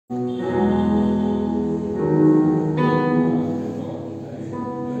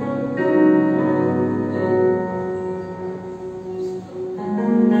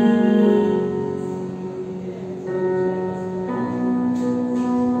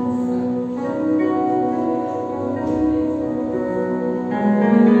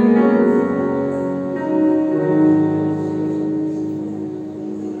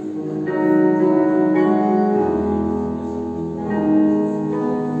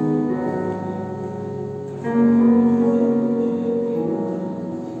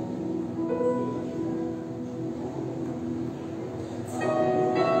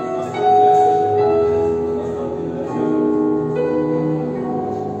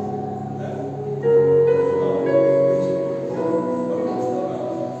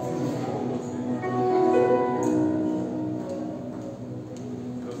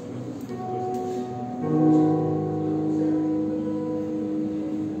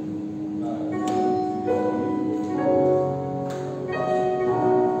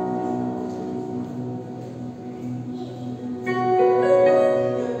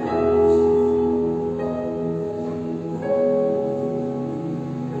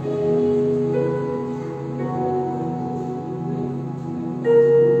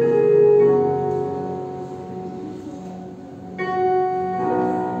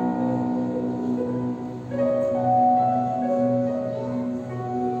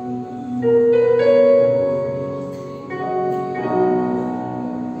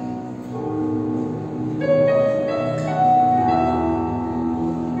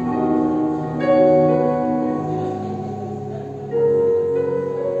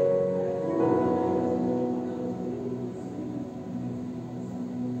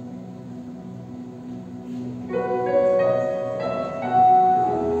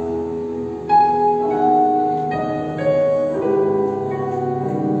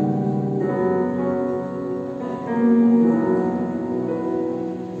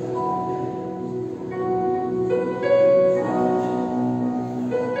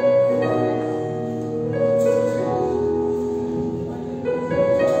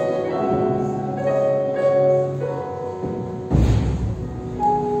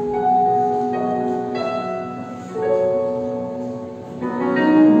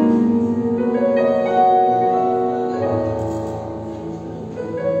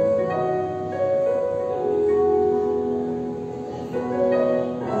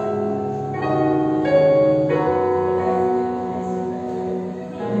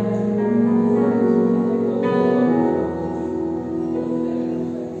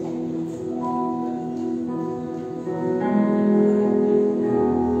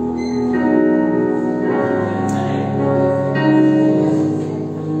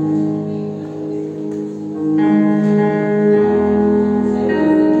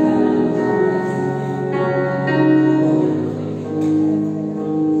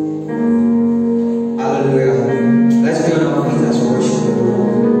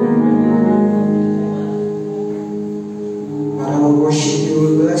worship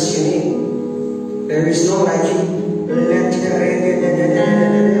you, we bless your name. There is no like you.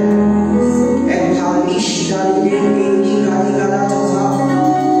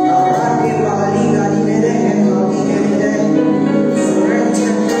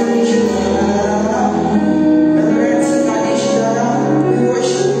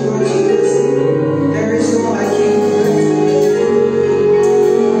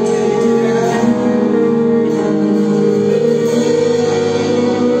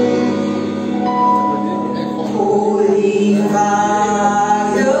 Holy Father.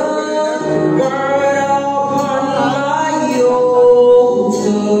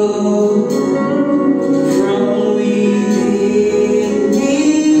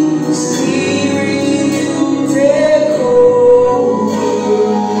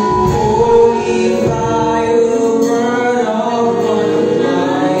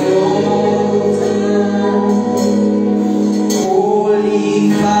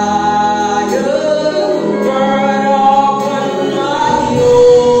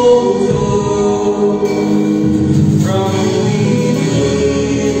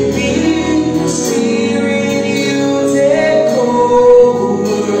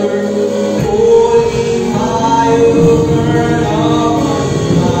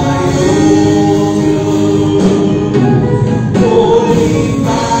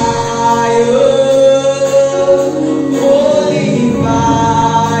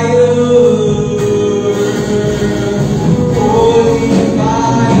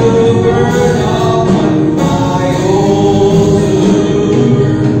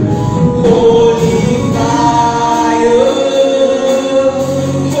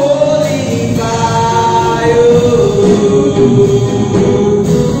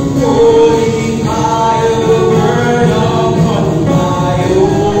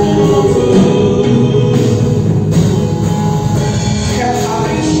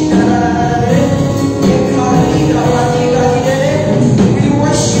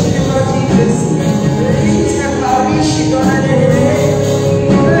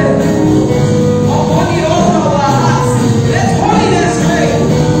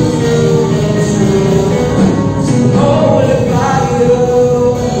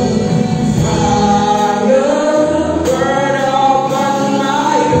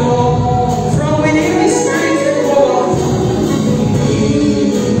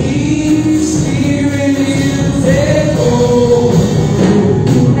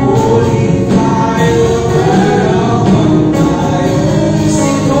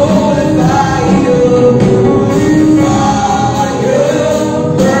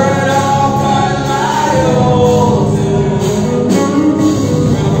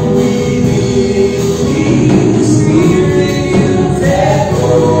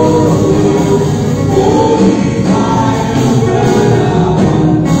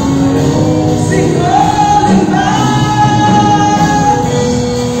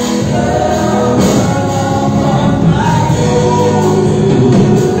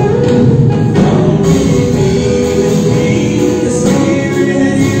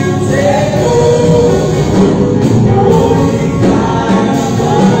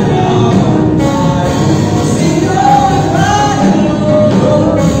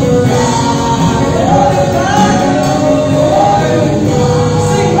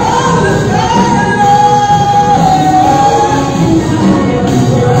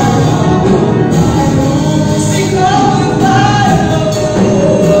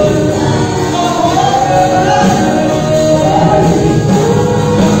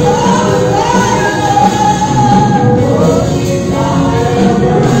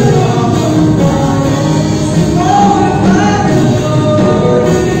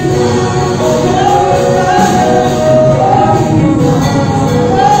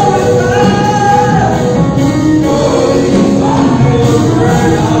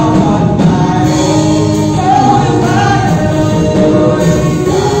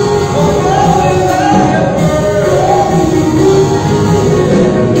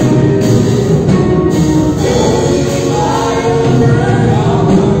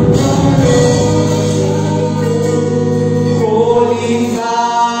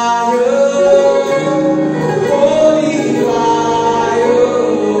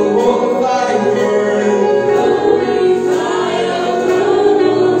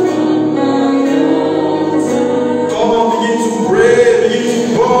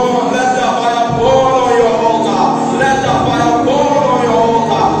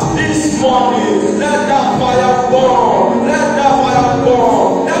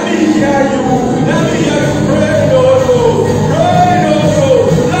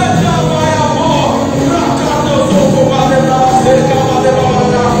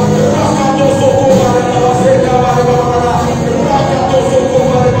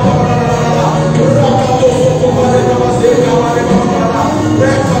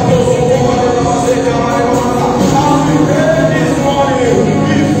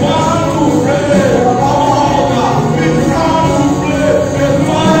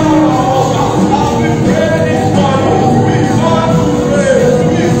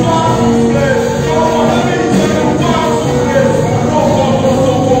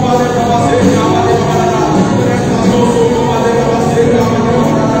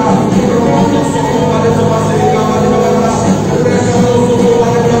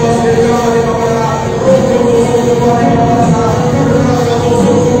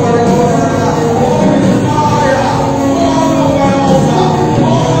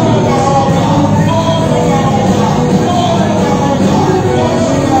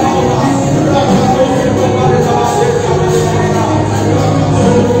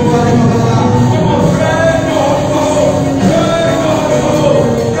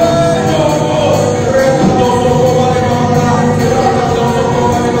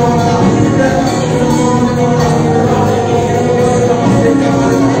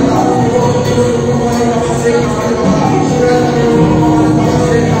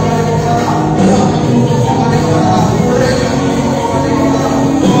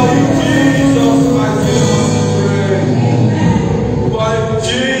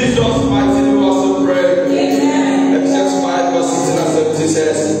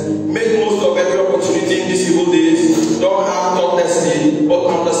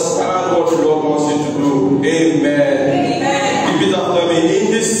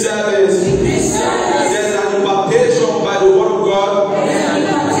 service, there's an impartation by the word of God.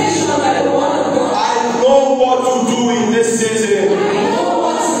 I know what to do in this season.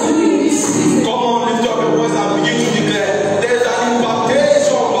 Come on, lift up your voice and begin to declare. There's an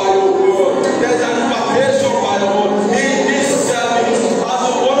impartation by the word. There's an impartation by the word. In this service, as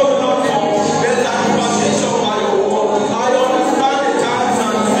the word of the Lord comes, there's an impartation by the word. I understand the times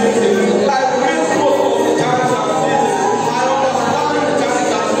and seasons. I make most of the times and seasons. I understand the times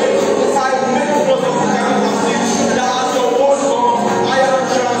and seasons. I make most of the times and seasons. That as your word comes, I am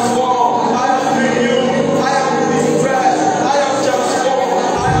transformed. I am renewed. I am refreshed. I am transformed.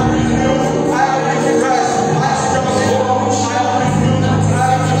 I am renewed. I am refreshed. I am transformed. I am renewed.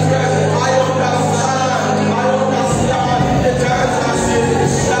 I am refreshed. I understand. I understand the times and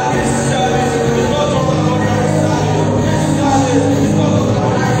seasons. That this service is not just about understanding. This service is not just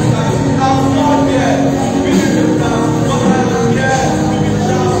about understanding. I'm not here to be different, but I am here to be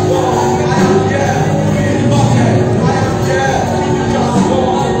transformed. I am here to be impacted. I am here to be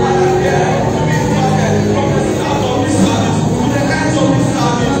transformed. I am here to be impacted from the start of this service to the end of this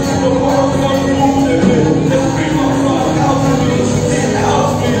service. The word of God moves in me. The Spirit of God helps me. It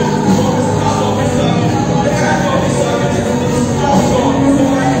helps me from the start of this service to the end of this service. It's strong God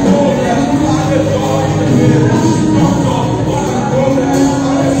for my progress and the joy in the faith. Strong God for my progress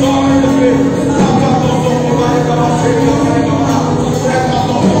and the joy in the faith.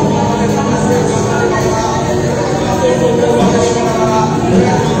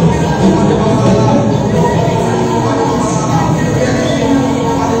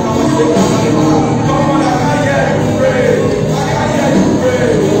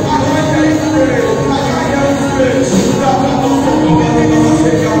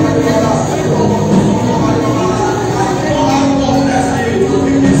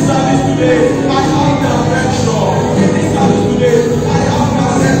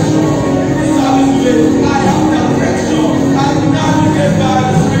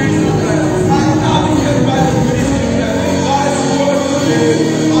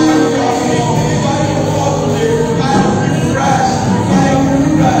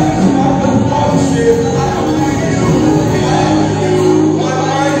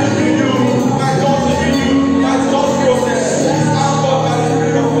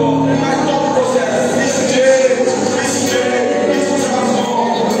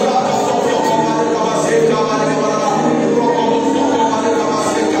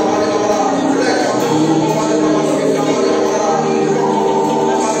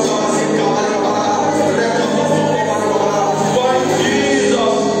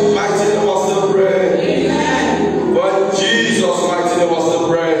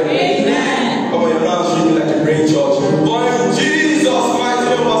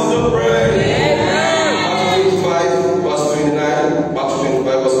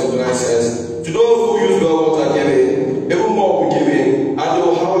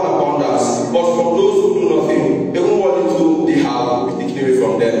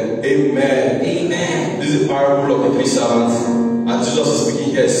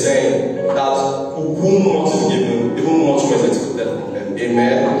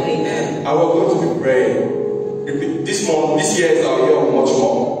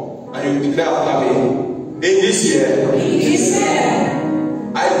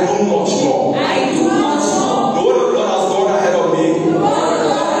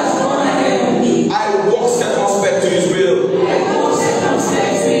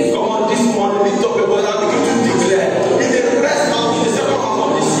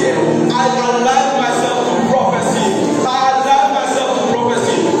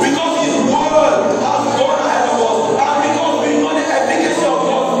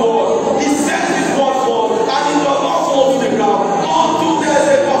 All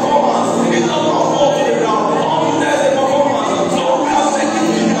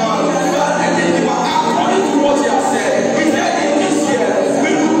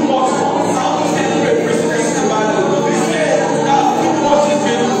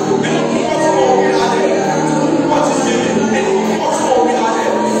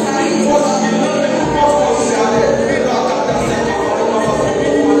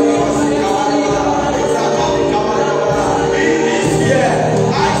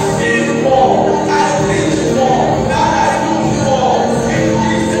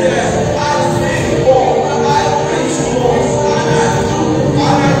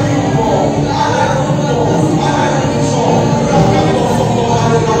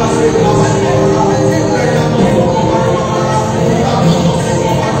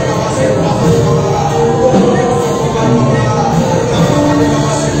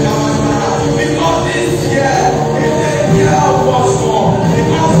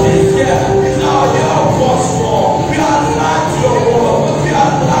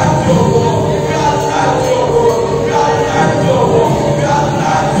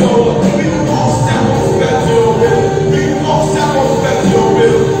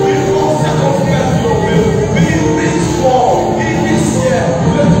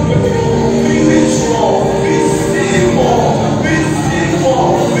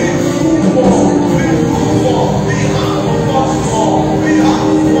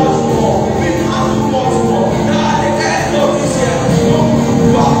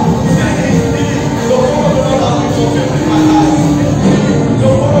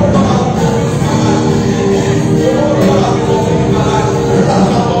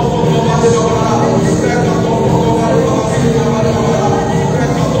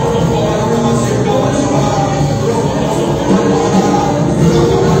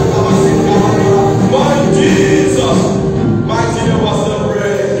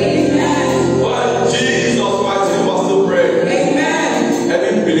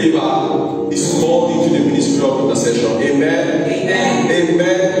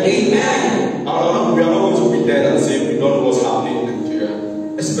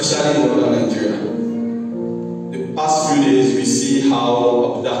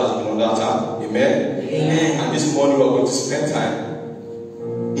morning we are going to spend time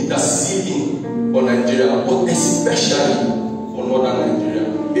interceding for Nigeria, but especially for northern Nigeria.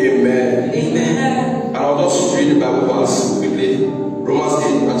 Amen. Amen. And I'll just read the Bible verse quickly. Romans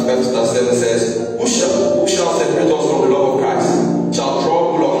 8:5-7 says, Who shall separate us from the love of Christ? Shall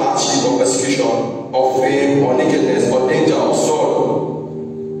trouble or hardship or persecution or fame or nakedness or danger or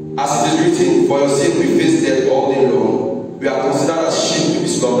sword? As it is written, for your sake we face death all day long. We are considered as sheep to be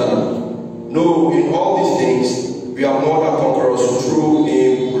slaughtered. No, in all these things we are more than conquerors through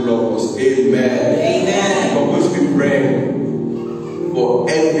Him who loves us. Amen. Amen. We're going to be praying for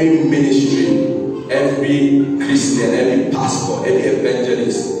every ministry, every Christian, every pastor, every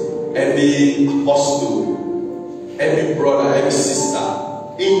evangelist, every apostle, every brother, every sister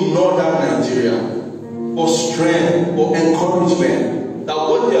in northern Nigeria for strength, for encouragement, that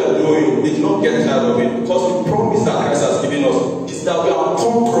what they are doing, they do not get tired of it, because the promise that Christ has given us is that we are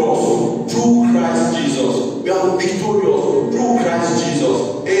conquerors through Christ Jesus. We are victorious through Christ Jesus.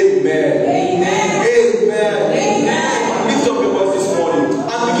 Amen. Amen. Amen. Amen. Lift up your voice this morning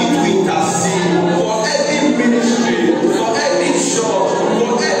and begin to intercede for every ministry, for every church,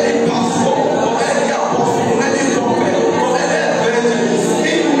 for every pastor, for every apostle, for every prophet, for every evangelist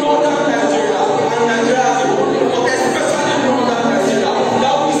in northern Nigeria and Nigeria as a whole, but especially in northern Nigeria,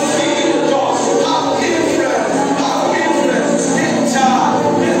 that we see in the church have influence, in charge,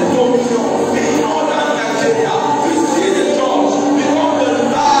 in dominion in northern Nigeria. We see the church become the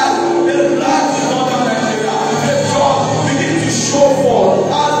light in northern Nigeria. The church begin to show forth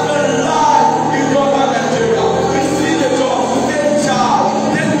as the light in northern Nigeria. We see the church in charge,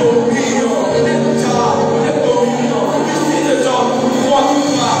 in dominion, in charge, in dominion. We see the church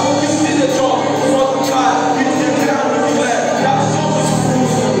multiply. We see the church multiply. We declare and declare that the church is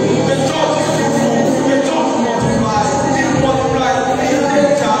fruitful. The church is fruitful. The church multiplies. It multiplies. It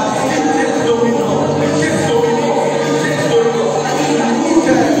takes charge. It takes dominion. It takes dominion. It takes dominion. It is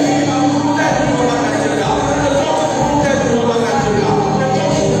rooted. It is rooted in northern Nigeria. The church is rooted in northern Nigeria. The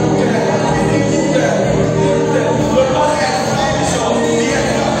church is rooted. It is rooted. It is rooted. The Lord establishes us. He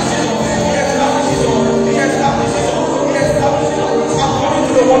establishes us. He establishes us. He establishes us. He establishes us. According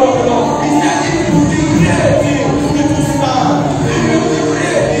to the word of the Lord, He said, if you declare a thing, it will stand. If you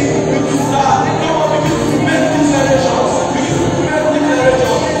declare a thing, it will stand. Come on, begin to make declarations. Begin to make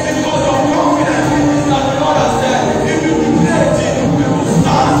declarations. Because your confidence is that the Lord has said, if you declare a thing, it will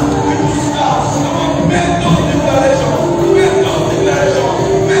stand. It will stand. Come on, make those declarations. Make those declarations.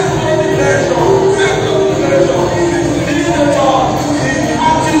 Make those declarations. Make those declarations. In the church, it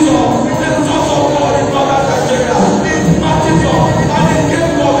matches up. The church of God in northern Nigeria, it matches up. And the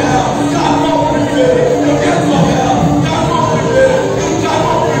gates of hell cannot prevail. The gates of hell cannot prevail. It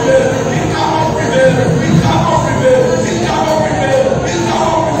cannot prevail. It cannot prevail. It cannot prevail. It cannot prevail. It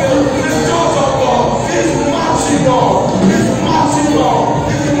cannot prevail. The church of God is marching on. It's marching on.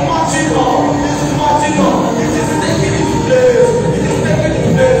 It's marching on. It's marching on. It is taking its place. It is taking its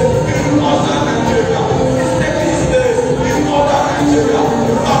place in northern Nigeria. It's taking its place in northern Nigeria.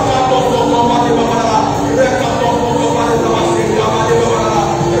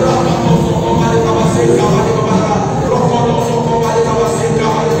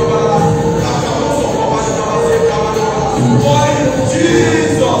 For in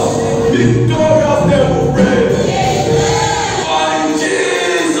Jesus, victorious name we pray. For in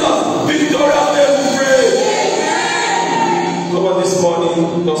Jesus, victorious name we pray. Come on this morning,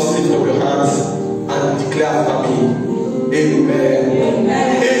 just lift up your hands and declare after me. Amen.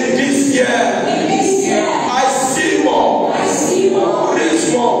 In this year, I see more, reach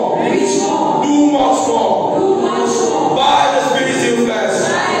more, do much more. By the Spirit's influence,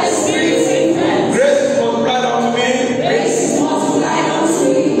 grace is multiplied unto me, and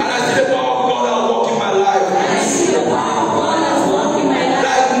I see the power of God at work in my life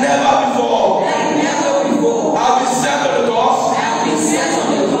like never before. I've been set on the course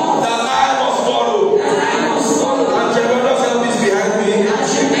that I must follow, and tremendous help is behind me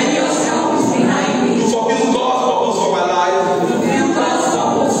to fulfill God's purpose for my life.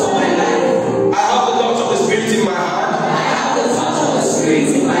 I have the touch of the Spirit in my hand.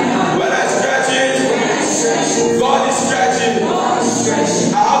 When I stretch it, God is stretching.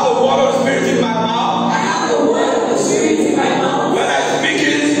 I have the word of the Spirit in my mouth. When I speak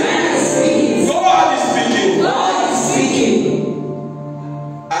it, God is speaking.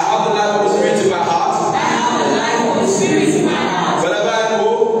 I have the life of the Spirit in my heart. Whenever I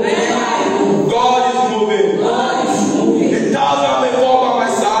move, God is moving. 1,000 may fall by my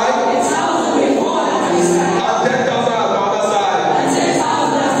side, and 10,000 at my other side.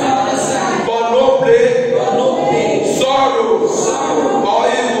 But no plague, sorrow, or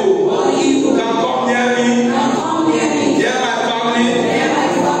evil can come near me.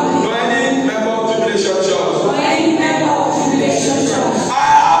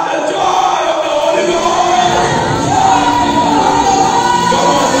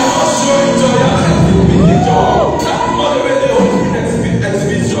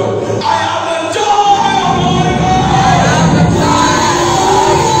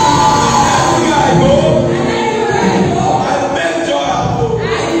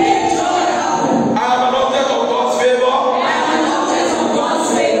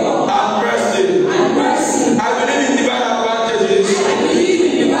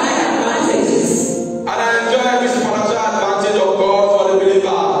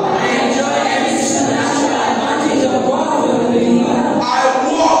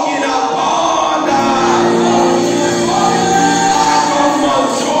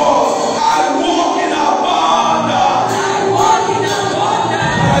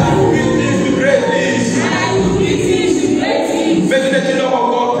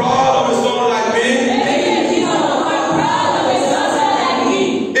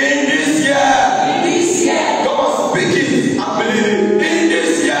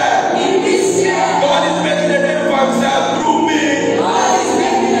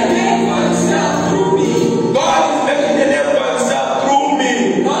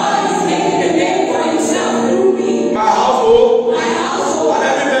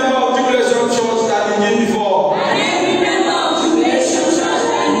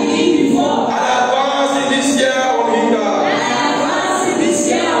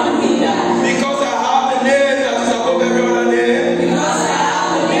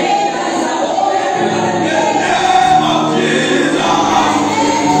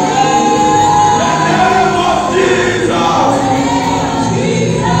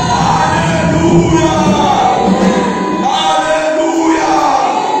 Yeah.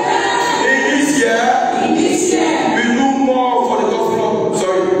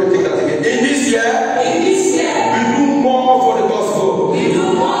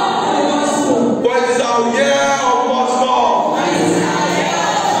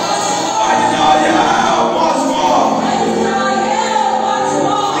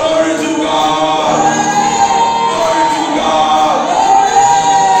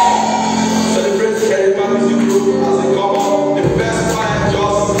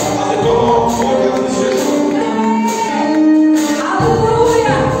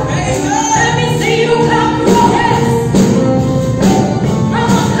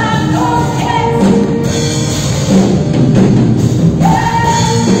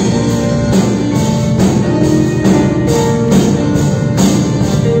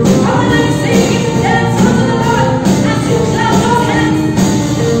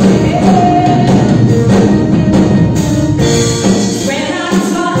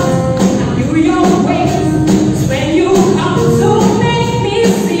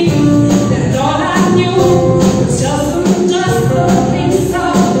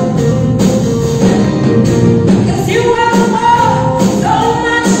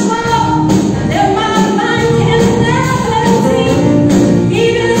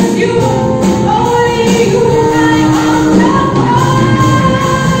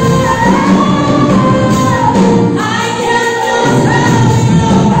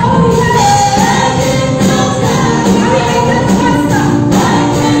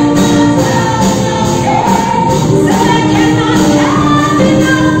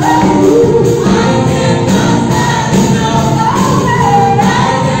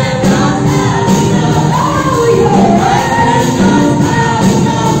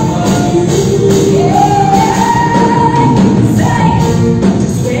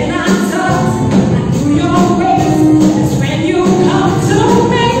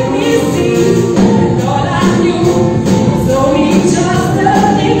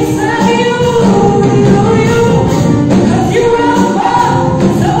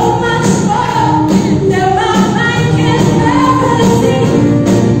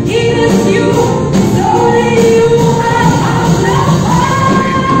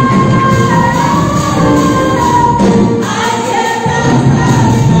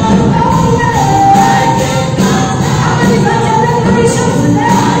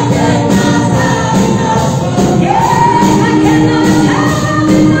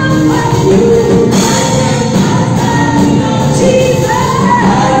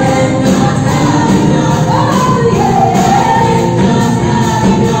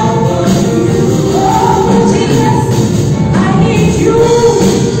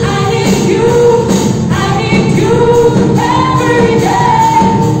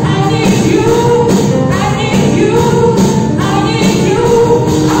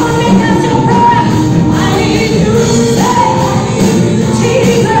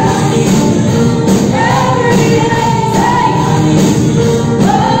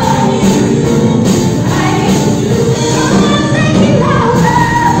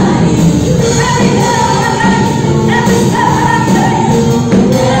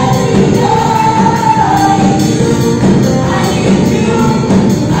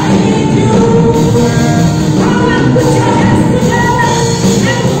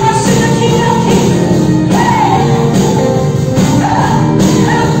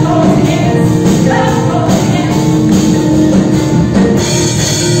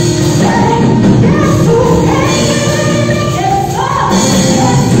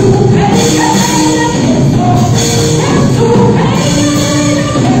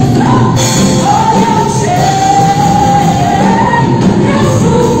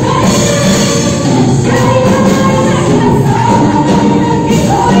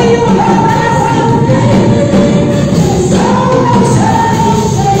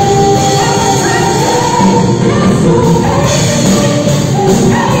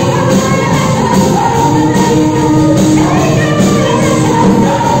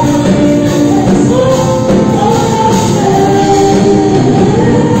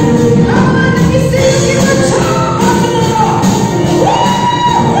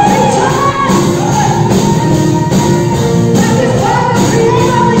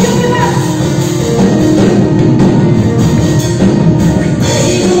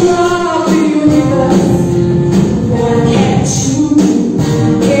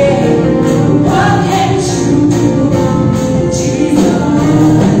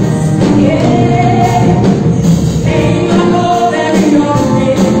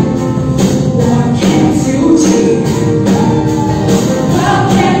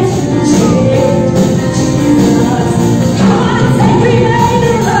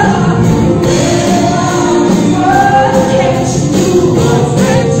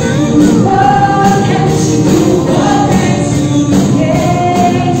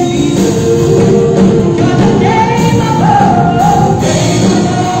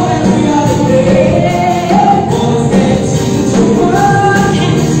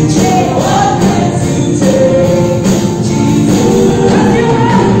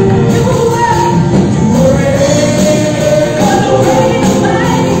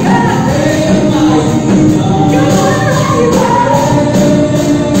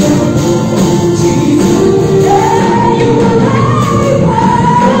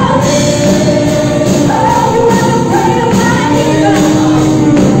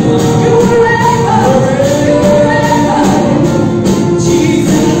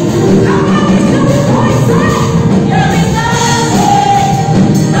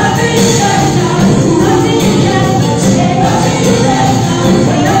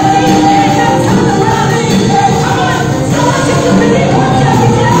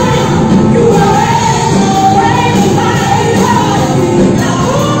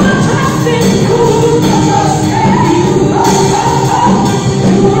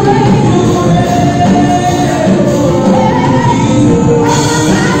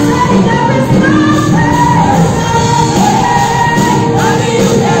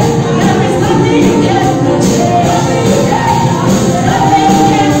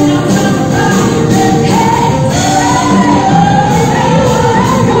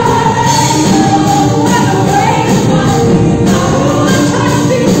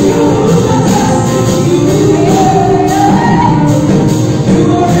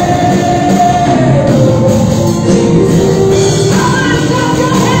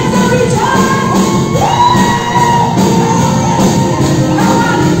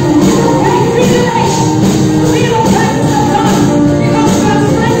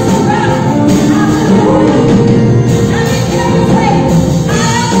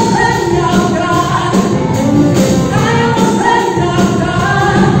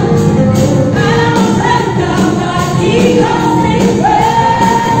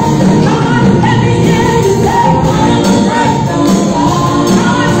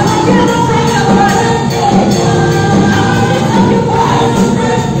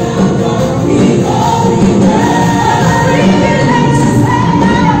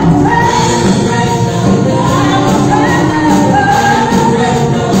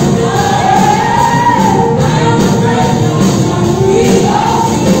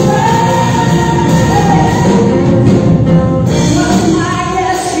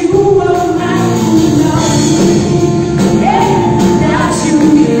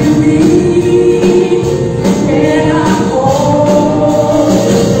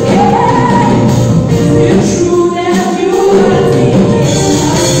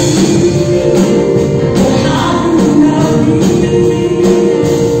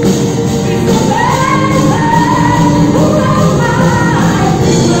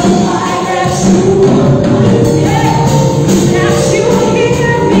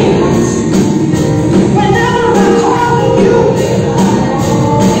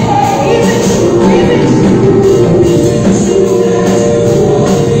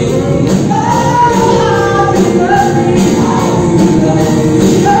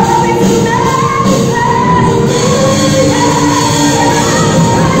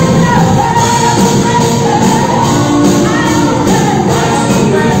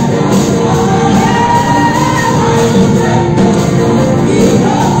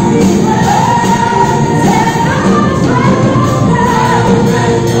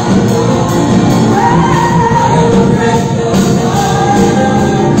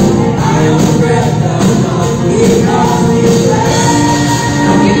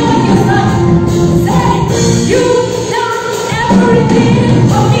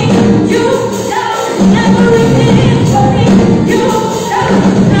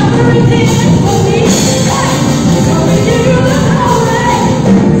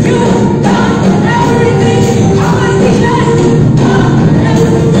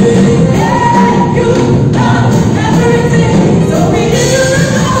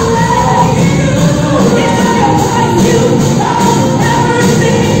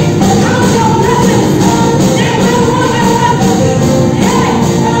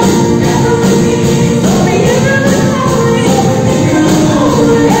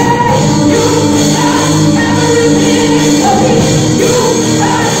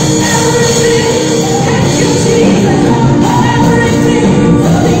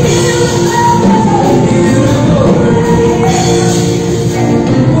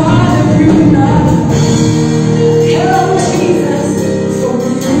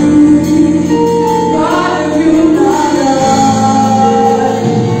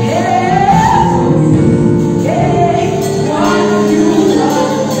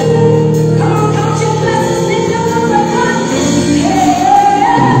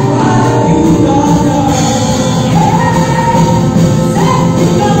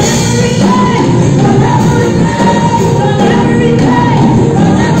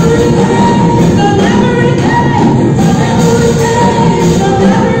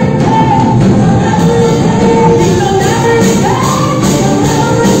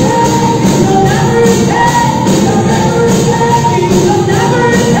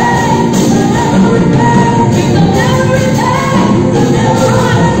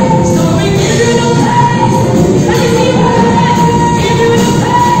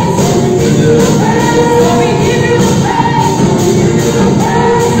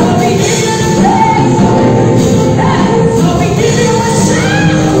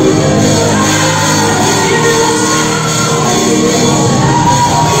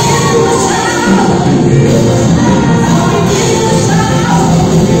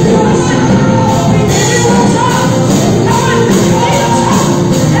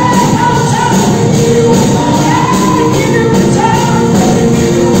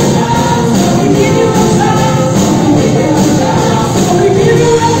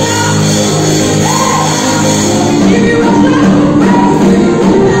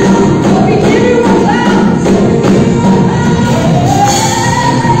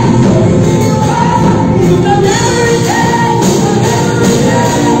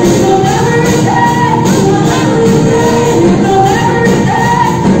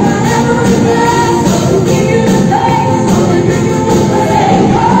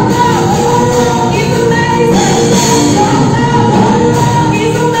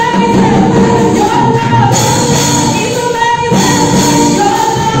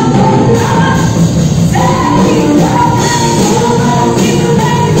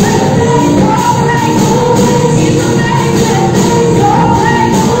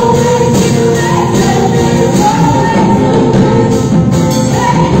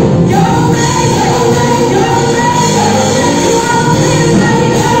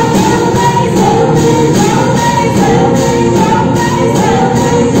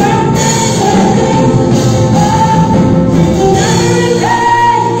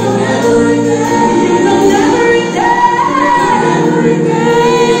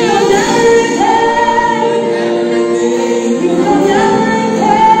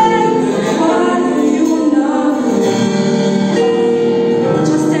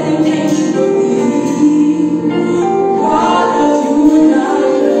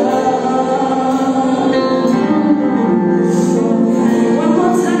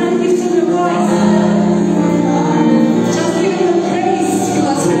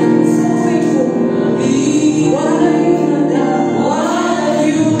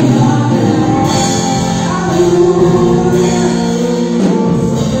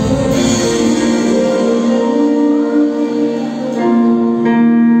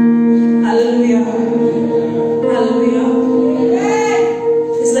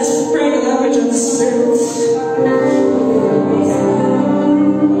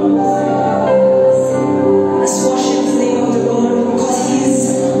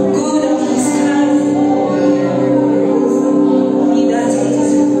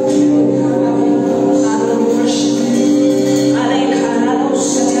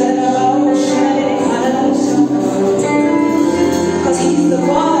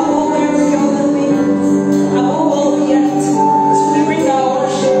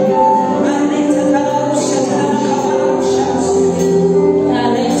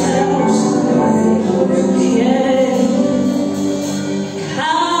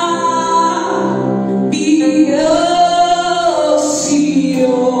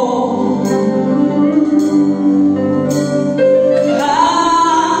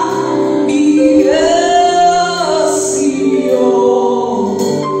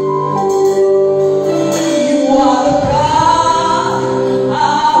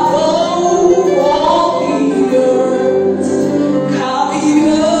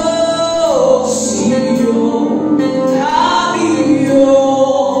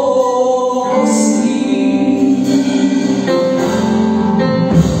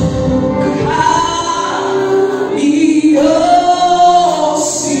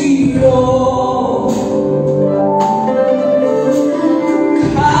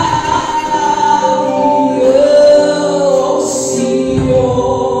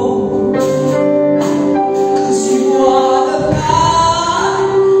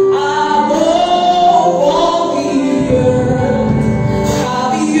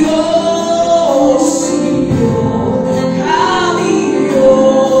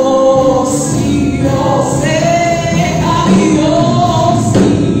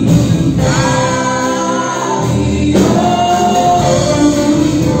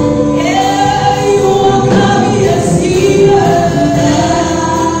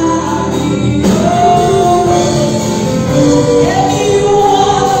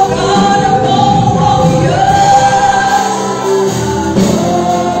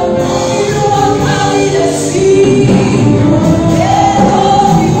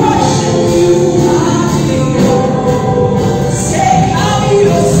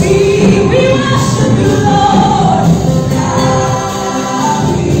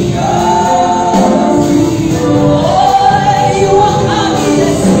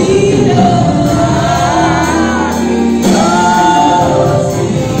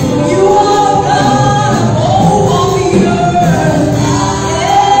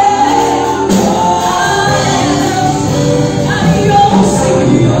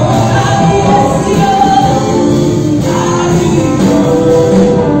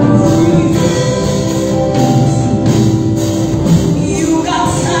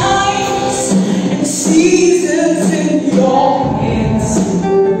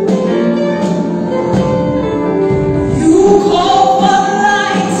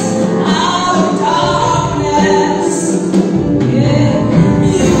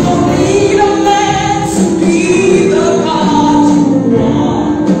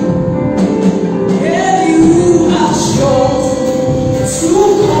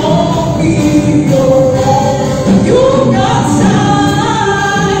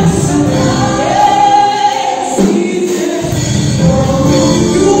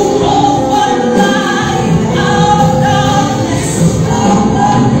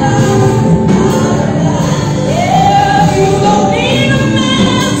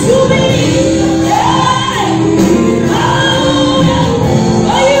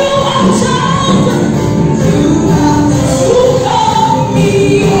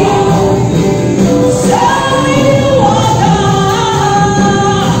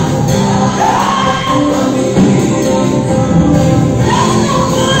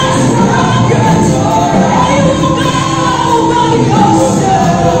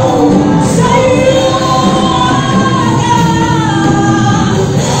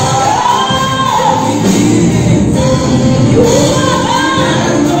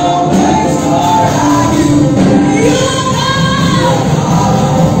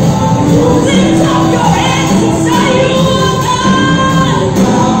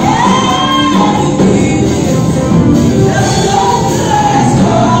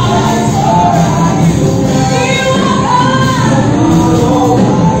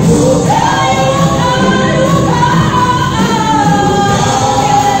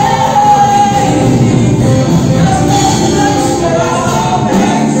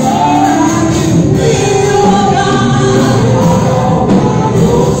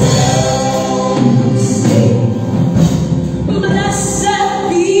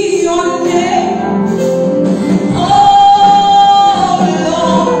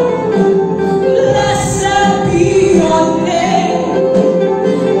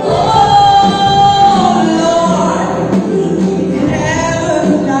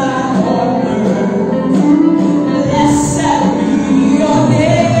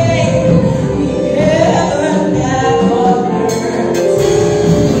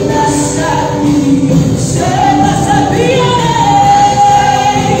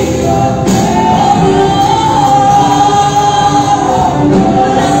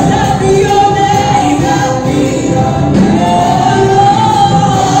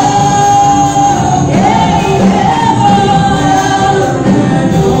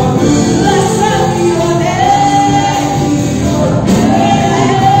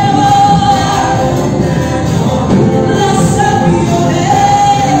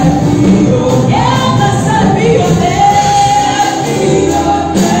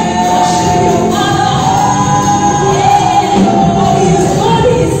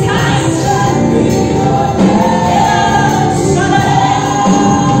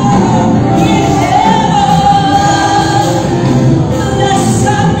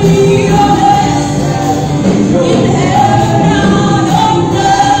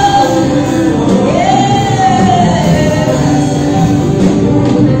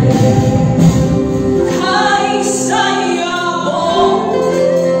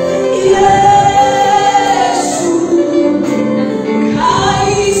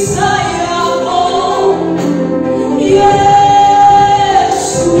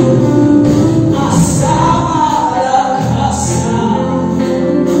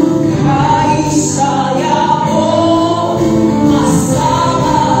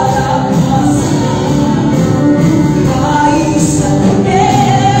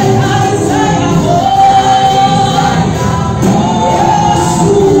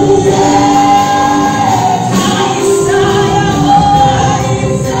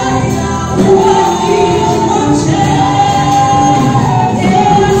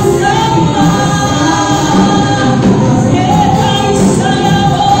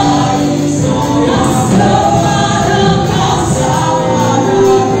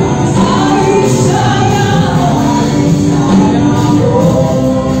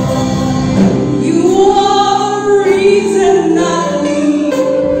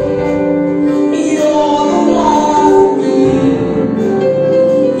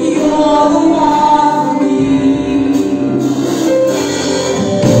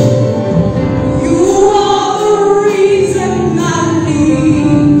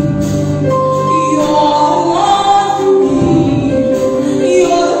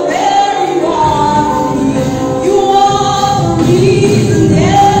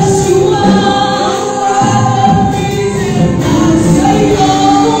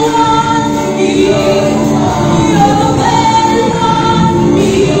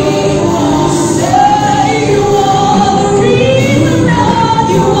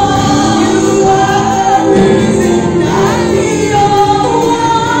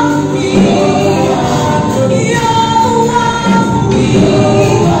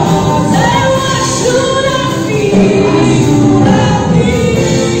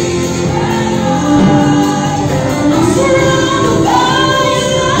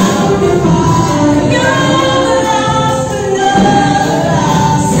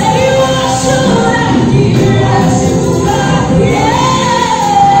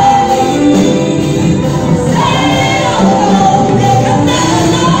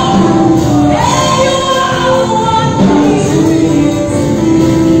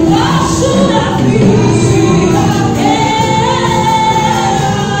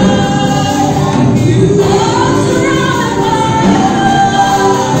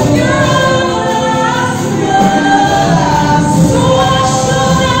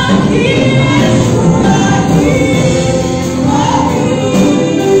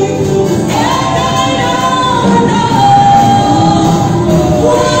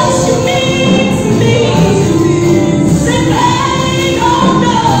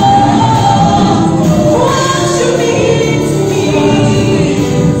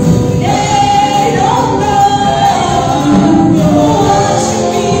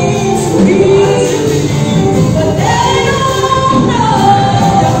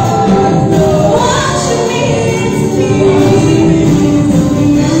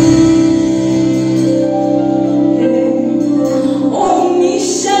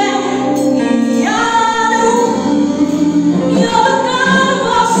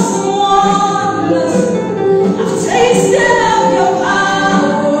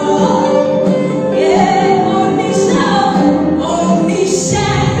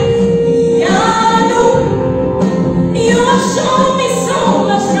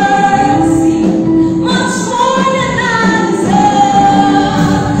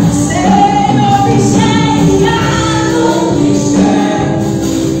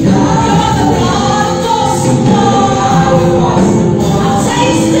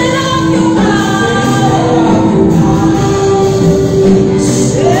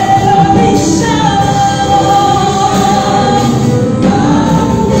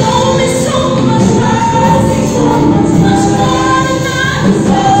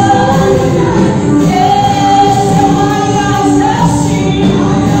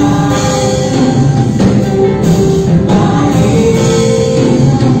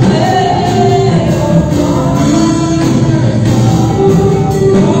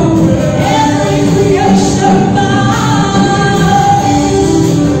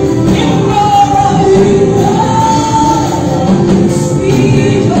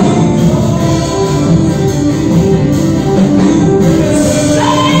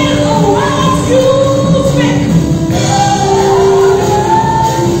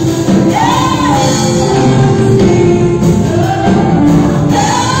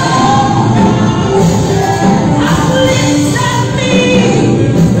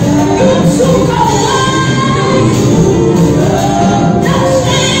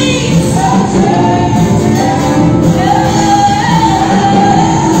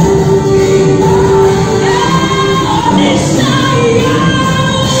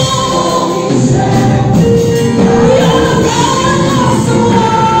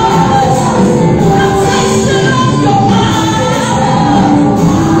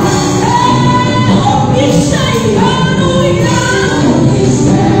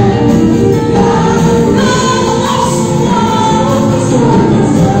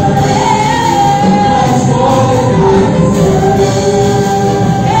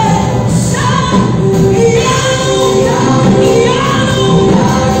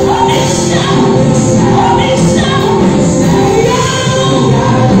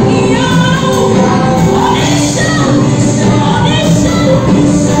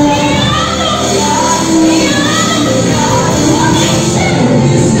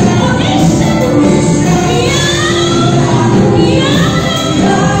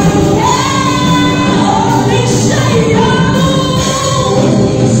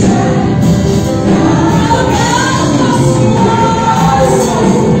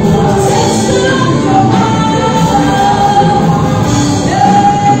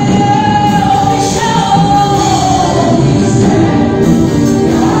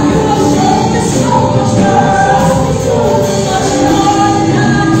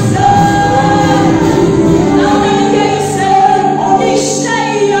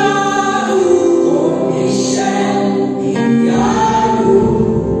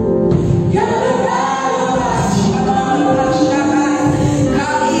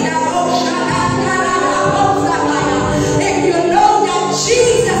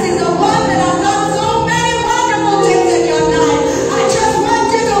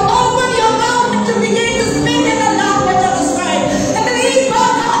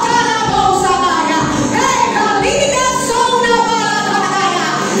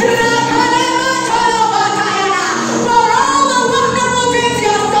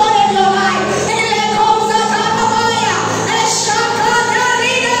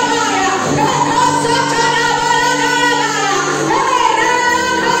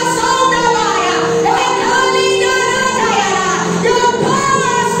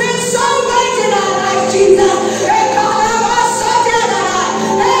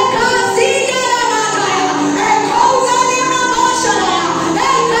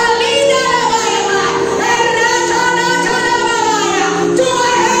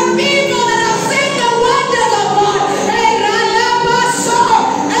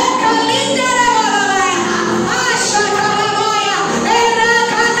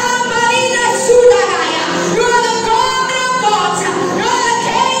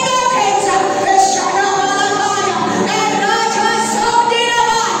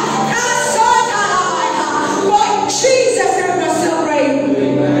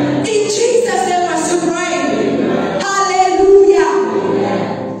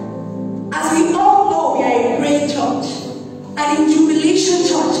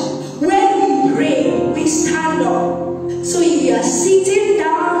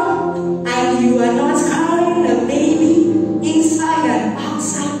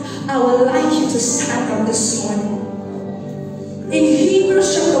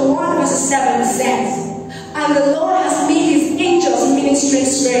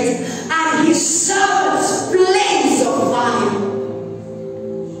 Spirit, and his servants flames of fire.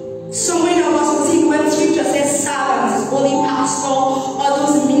 So many of us will think when scripture says servants, holy pastor, or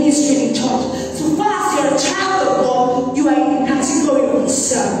those ministering in church. So far as you're a child of God, you are in the category of a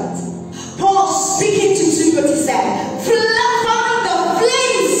servant. Paul speaking to Timothy said, fan the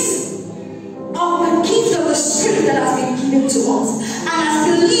flames of the gift of the Spirit that has been given to us. And as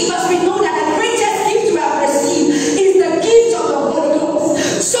believers, we know that the greatest gift we have received is the gift of the Holy Ghost.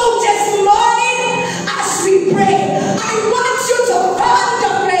 So just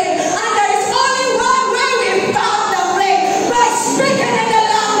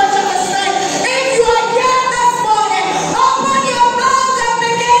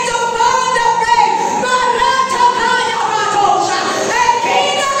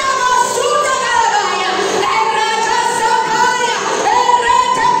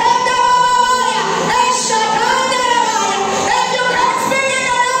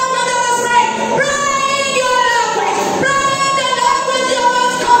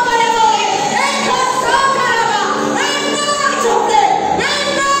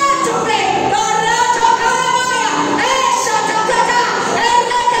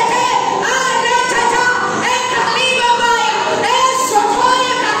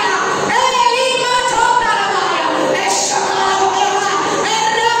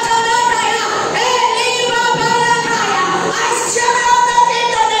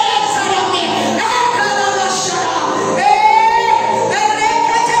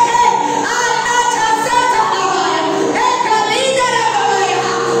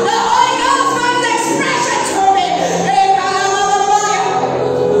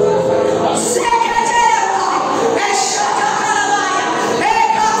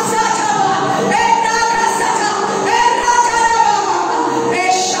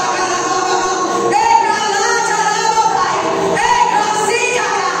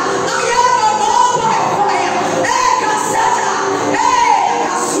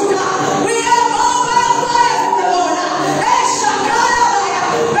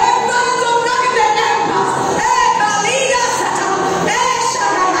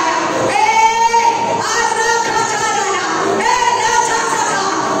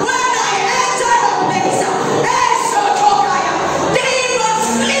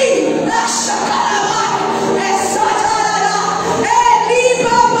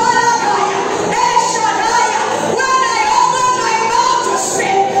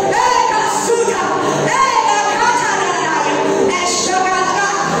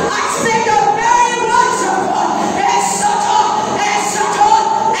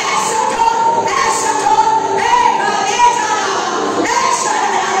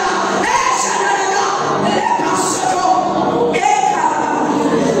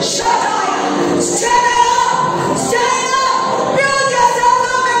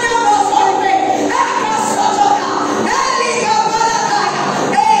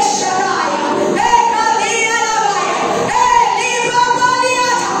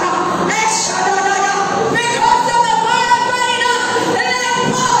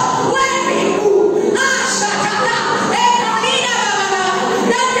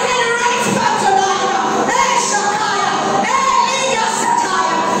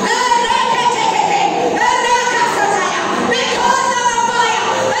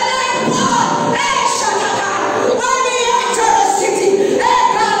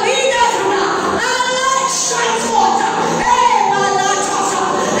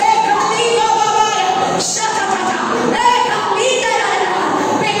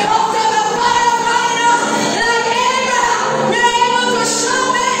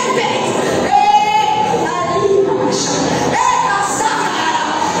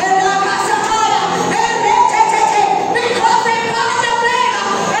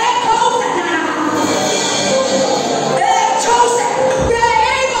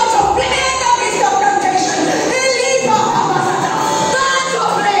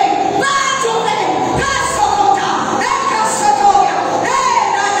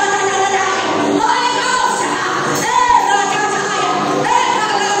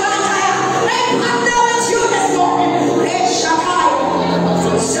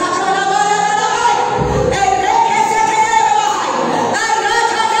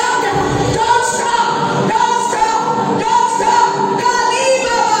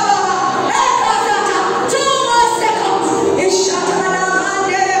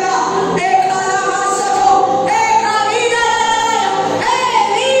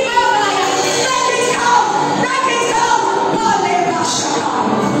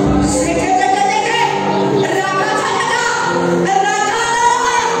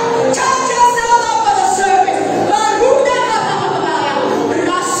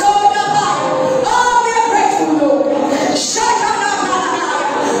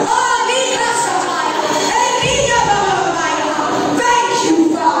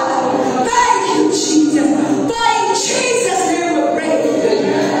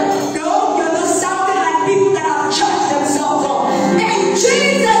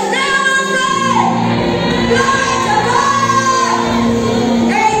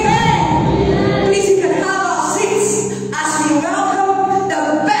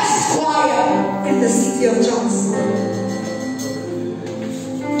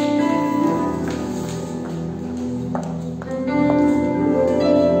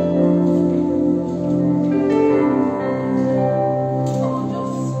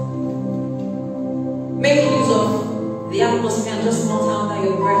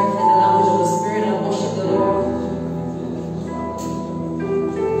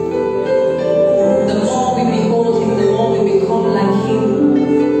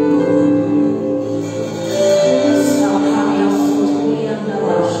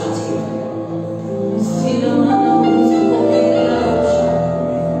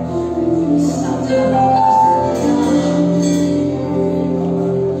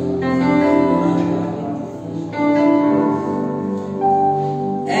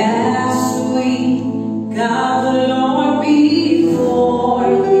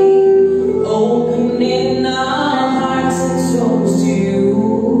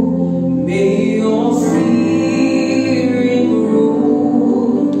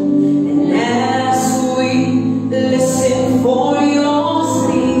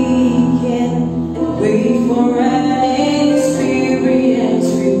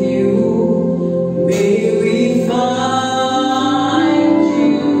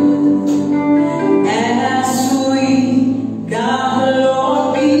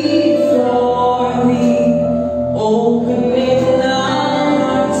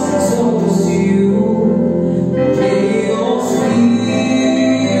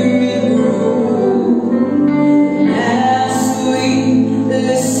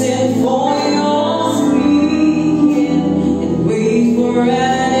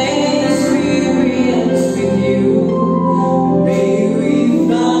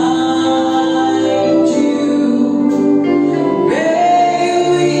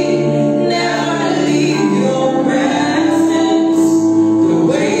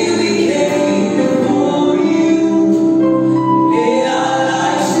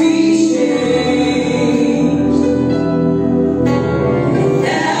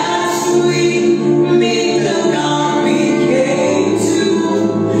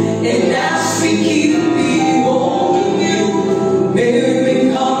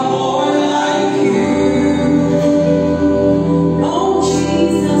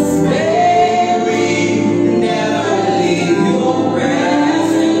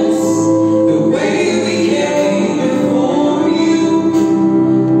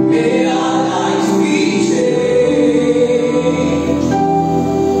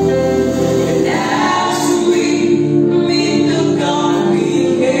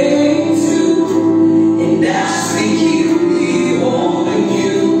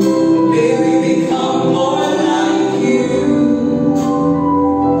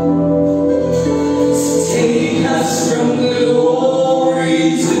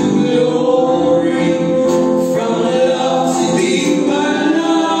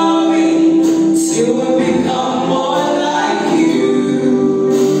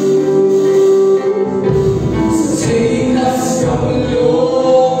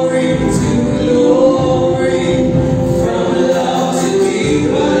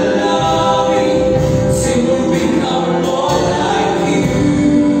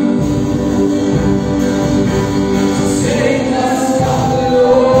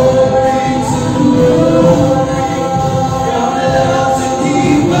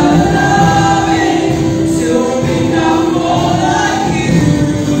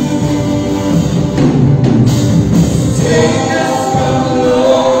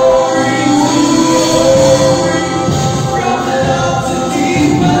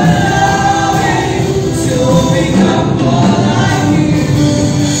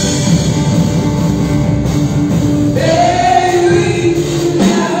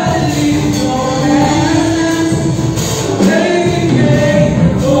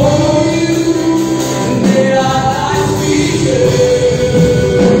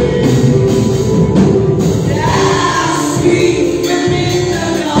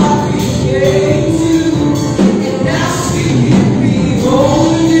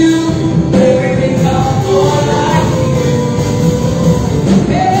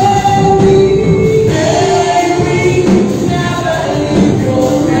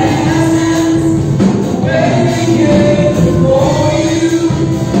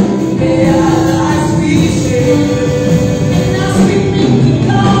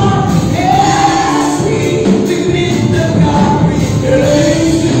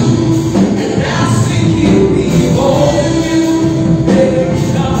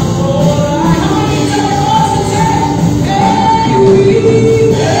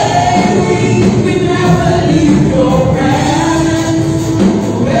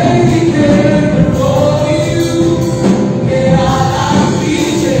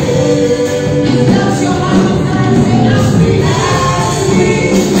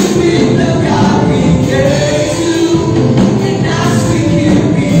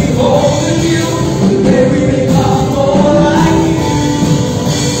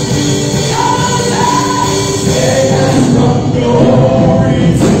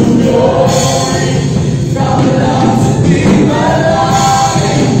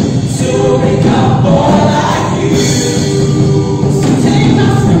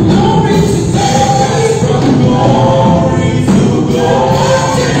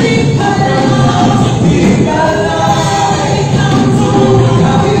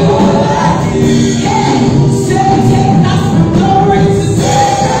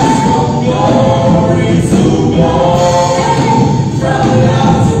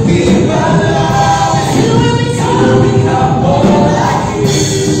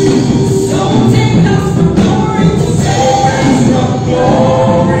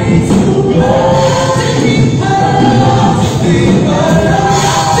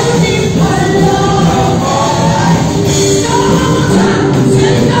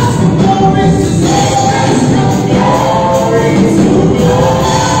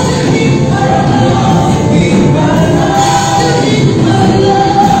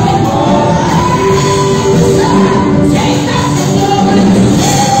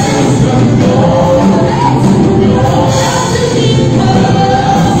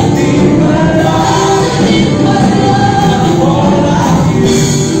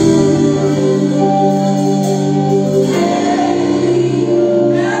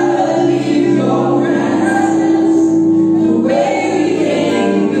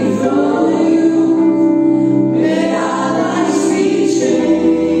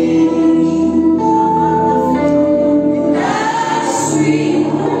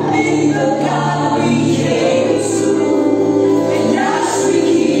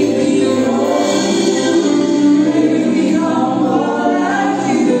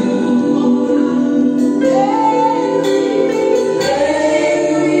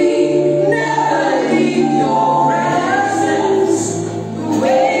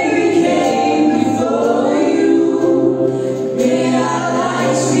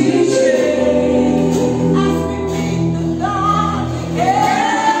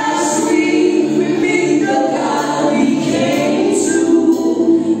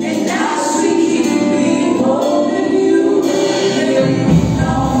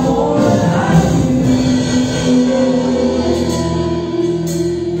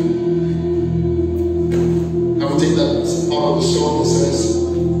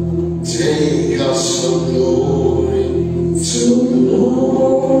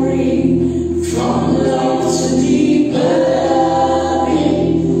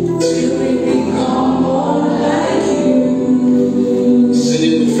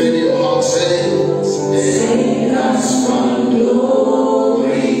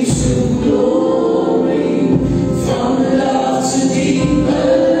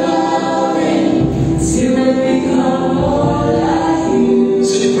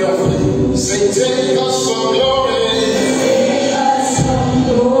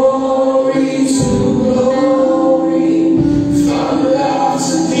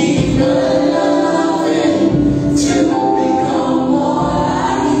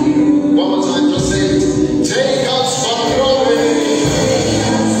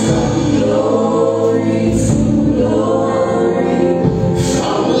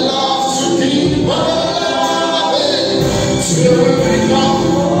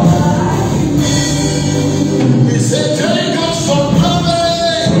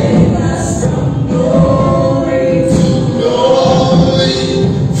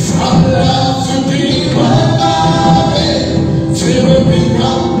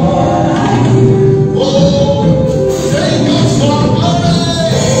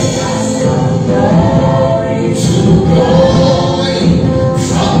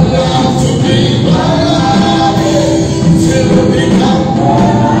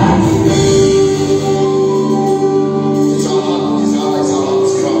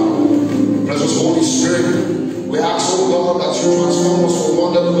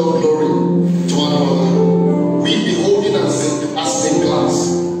one level of glory to one another. We beholding as in glass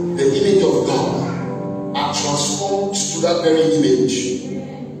the image of God are transformed to that very image.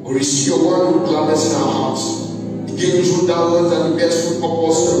 We receive your word with gladness in our hearts. Again, through that word that bears fruit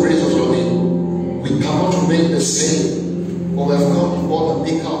purpose and praise of your name. We cannot remain the same, but we have come before the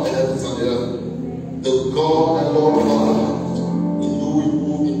maker of the heavens and the earth, the God and Lord of our lives. In you we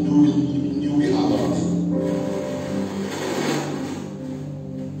move, in you we have our being.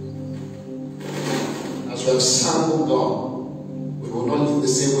 As we have sung, O God, we will not live the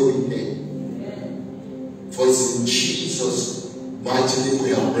same way we came. For it's in Jesus' mighty name we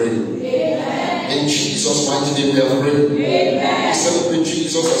have prayed. In Jesus' mighty name we have prayed. We celebrate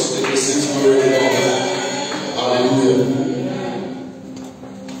Jesus as we take the sixth glory of God. Hallelujah.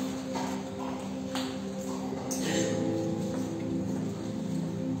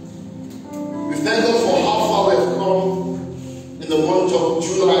 We thank God for how far we have come in the month of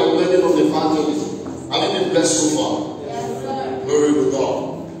July, learning of evangelism. Have you been blessed so far? Yes, sir. Glory to God.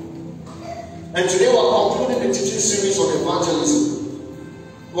 And today we are concluding the teaching series on evangelism.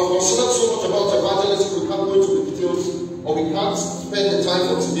 We have considered so much about evangelism, we can't go into the details, or we can't spend the time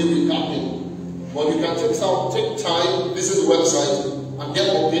for today recapping. But you can take time, visit the website, and get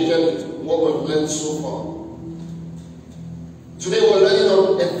updated with what we've learned so far. Today we're learning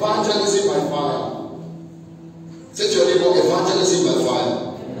on evangelism by fire. Say to your neighbor, evangelism by fire.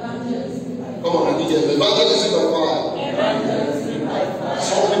 Come on, I need you. Evangelism by fire. Evangelism by fire.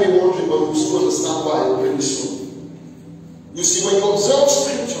 Some may be wondering, but you'll soon understand why pretty soon. You see, when you observe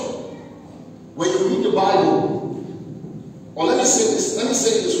scripture, when you read the Bible, or let me say it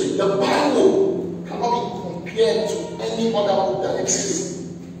this way, the Bible cannot be compared to any other book that exists.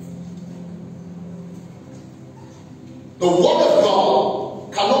 The Word of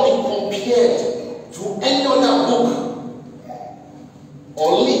God cannot be compared to any other book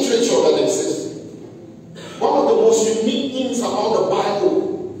or literature that exists. One of the most unique things about the Bible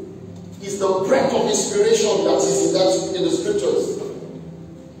is the breadth of inspiration that is in the scriptures.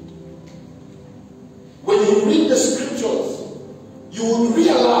 When you read the scriptures, you will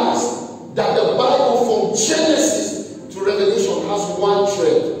realize that the Bible from Genesis to Revelation has one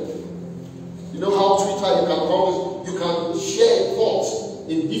thread. You know how Twitter you can share thoughts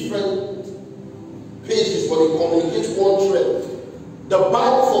in different pages, but they communicate one thread. The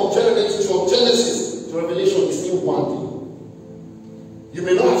Bible from Genesis to Revelation is still one thing. You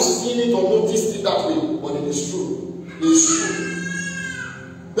may not have seen it or noticed it that way, but it is true. It is true.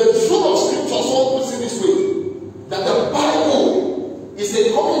 The truth of scripture, someone puts it this way, that the Bible is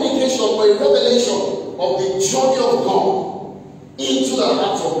a communication or a revelation of the journey of God into the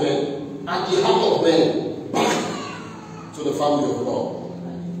hearts of men and the heart of men back to the family of God.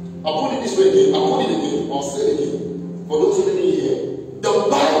 I'll put it this way again. I'll say it again. For those who didn't hear, the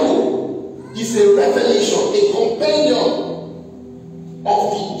Bible is a revelation, a compendium of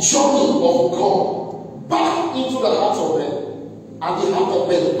the journey of God back into the hearts of men and the heart of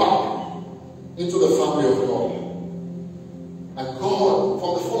men back into the family of God. And God,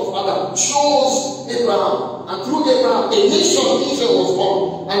 from the fall of Adam, chose Abraham, and through Abraham a nation, Israel, was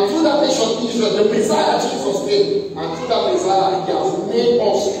born, and through that nation, Israel, the Messiah, Jesus, came, and through that Messiah he has made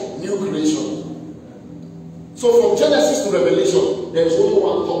us new creation. So from Genesis to Revelation there is only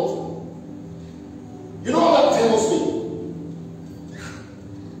one thought. You know what that tells me?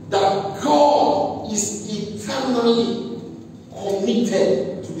 That God is eternally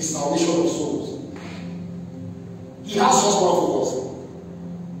committed to the salvation of souls. He has just one focus.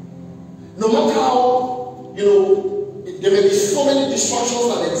 No matter how, there may be so many distractions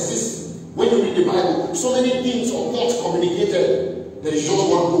that exist when you read the Bible, so many things or thoughts communicated, there is just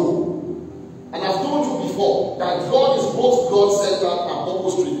one goal. And I've told you before that God is both God-centered and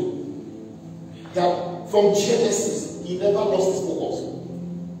purpose-driven. That from Genesis, he never lost his focus.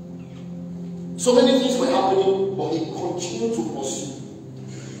 So many things were happening, but he continued to pursue.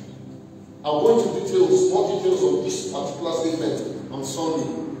 I'll go into more details of this particular statement on Sunday,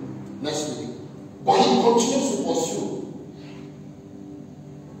 next week. But he continues to pursue.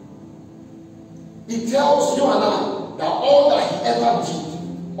 He tells you and I that all that he ever did,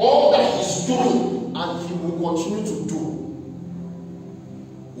 all that he's doing, and he will continue to do,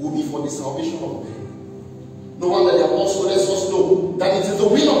 will be for the salvation of men. No wonder the apostle lets us know that it is the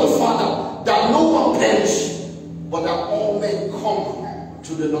will of the Father that no one perish, but that all men come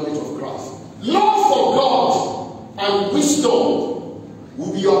to the knowledge of Christ. Love for God and wisdom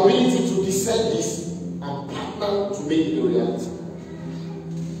will be your ability to discern this and partner to make it a reality.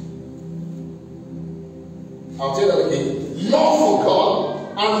 I'll tell that again. Love for God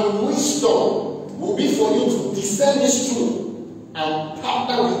and wisdom will be for you to discern this truth and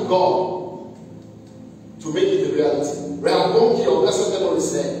partner with God to make it a reality. Reverend Bonke of Blessed Memory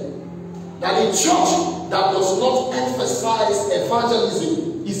said that a church that does not emphasize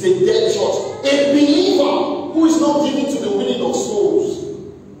evangelism is a dead church. A believer who is not given to the winning of souls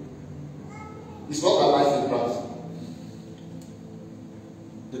is not alive in Christ.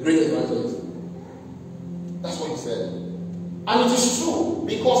 The great evangelist. That's what he said. And it is true,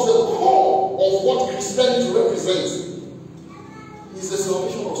 because the core of what Christianity represents is the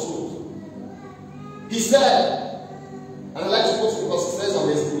salvation of souls. He said, and I like to quote it because he says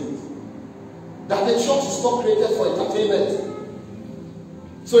amazingly, that the church is not created for entertainment.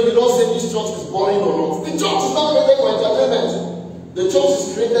 So you don't say this church is boring or not. The church is not created for entertainment. The church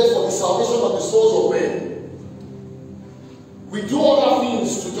is created for the salvation of the souls of men. We do other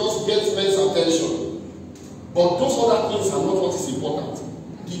things to just get men's attention. But those other things are not what is important.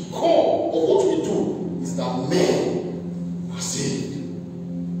 The core of what we do is that men are saved.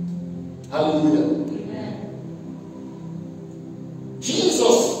 Hallelujah. Amen.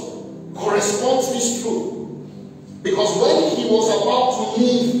 Jesus corresponds this truth. Because when he was about to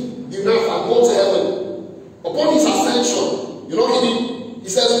leave the earth and go to heaven, upon his ascension, you know what he did? He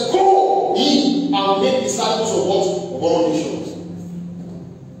says, "Go ye and make disciples of what? Of all nations."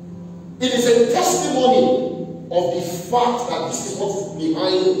 It is a testimony of the fact that this is what is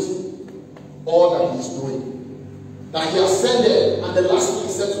behind all that he is doing. That he ascended, and the last thing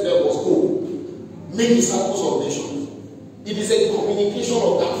he said to them was, "Go, make disciples of nations." It is a communication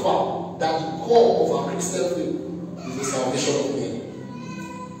of that fact that the core of our Christian faith is the salvation of men.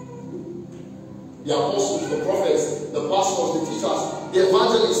 The apostles, the prophets, the pastors, the teachers, the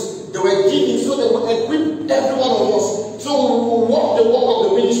evangelists, they were giving so they would equip every one of us. So we will walk the walk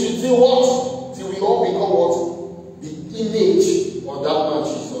of the ministry till what? Till we all become what? The image of that man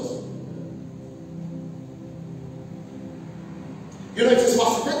Jesus. You know, it is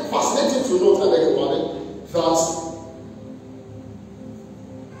fascinating to note, I beg your pardon, that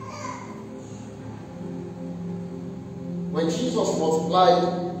when Jesus multiplied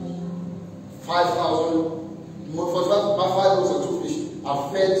 5,000, and 2 fish, and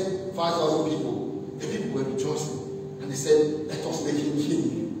fed 5,000 people, the people were rejoicing. And they said, "Let us make him king.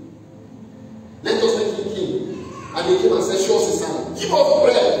 Let us make him king." And they came and said, "Show us his hand. Give us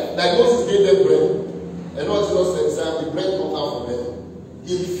bread." Like Moses gave them bread. And what Jesus said, "The bread comes out from heaven."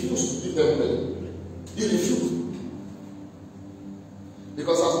 He refused to give them bread. He refused.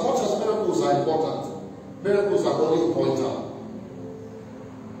 Because as much as miracles are important, miracles are only a pointer.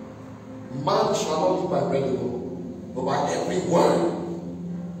 Man shall not live by bread alone, but by every word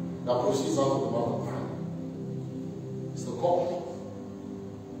that proceeds out of the mouth of God. It's the core.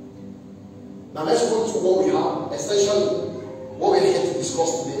 Now let's go to what we have, essentially what we're here to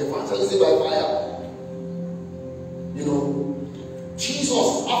discuss today: evangelism by fire. You know,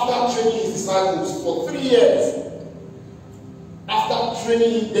 Jesus, after training his disciples for 3 years, after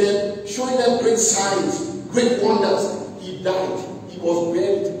training them, showing them great signs, great wonders, he died, he was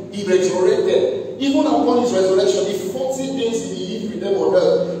buried, he resurrected. Even upon his resurrection, the 40 days he lived with them on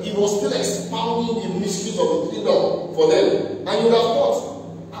earth, he was still expounding the mysteries of the kingdom for them. And you would have thought,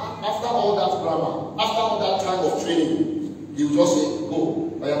 after all that grammar, after all that time of training, he would just say, "Go,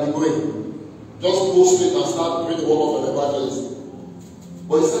 I am going." Just go straight and start doing the work of an evangelist.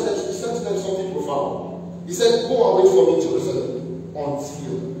 But he said to them something profound. He said, "Go and wait for me in Jerusalem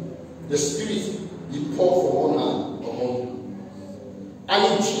until the Spirit be poured from on high upon you." And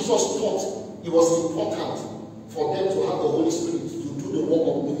if Jesus thought it was important for them to have the Holy Spirit to do the work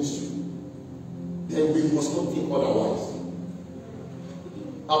of ministry, then we must not think otherwise.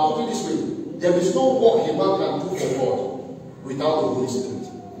 I'll put it this way: there is no work a man can do for God without the Holy Spirit.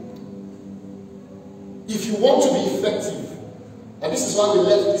 If you want to be effective, and this is why we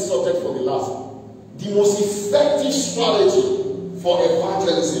left this subject for the last, the most effective strategy for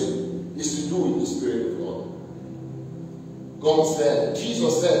evangelism is to do with the Spirit of God. God said,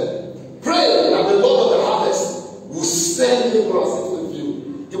 Jesus said, "Pray that the Lord of the harvest will send laborers into the field."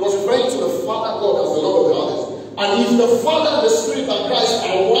 He was referring to the Father God as the Lord of the harvest. And if the Father, the Spirit, and Christ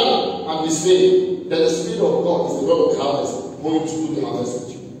are one and the same, then the Spirit of God is the Lord of the harvest, going to do the harvest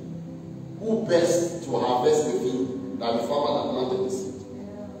with you. Who best to harvest the field than the farmer that planted the seed?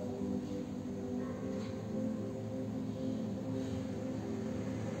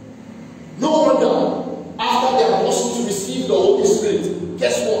 No wonder, after the apostles received the Holy Spirit,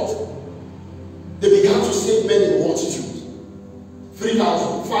 guess what? They began to save men in multitudes.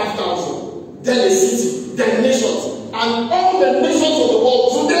 3,000, 5,000, then a city, then nations. And all the nations of the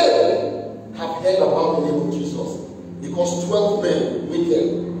world today have heard about the name of Jesus. Because 12 men waited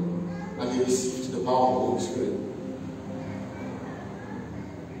and they received the power of the Holy Spirit.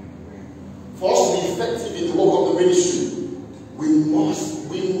 for us to be effective in the work of the ministry, we must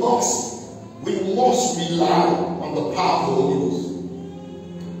rely on the power of the Holy Ghost.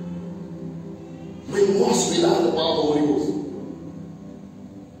 We must rely on the power of the Holy Ghost.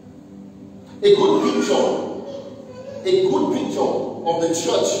 A good picture of the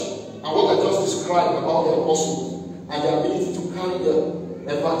church and what I just described about the apostles and their ability to carry the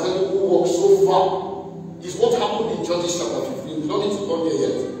evangelical work so far is what happened in Judges chapter 15. You don't need to go there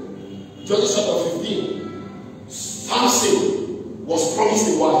yet. Judges chapter 15. Samson was promised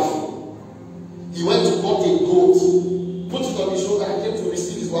a wife. He went to cut a goat, put it on his shoulder, and came to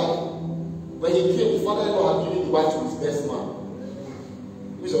receive his wife. When he came, his father-in-law had given the wife to his best man.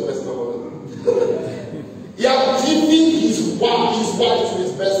 Who is your best man? He had given his wife to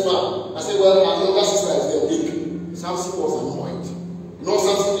his best man. I said, well, my younger sister is their big. Samson was annoyed. You know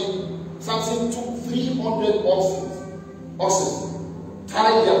Samson took 300 oxen,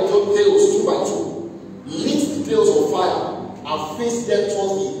 tied their tails 2 by 2, lit the tails on fire, and faced them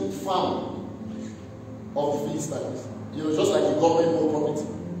towards the farm of the Philistines. You know, just like the government-owned property.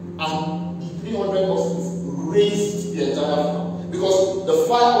 And the 300 oxen raised the entire farm. Because the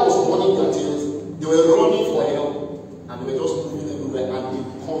fire was burning their tails, they were running for help, and they were just moving everywhere, and they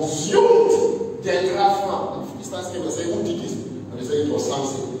consumed the entire farm. And the Philistines came and said, who did this? And they said it was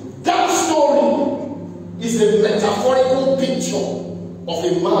Samson. That story is a metaphorical picture of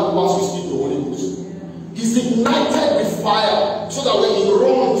a man who has received the Holy Ghost. He's ignited with fire so that when he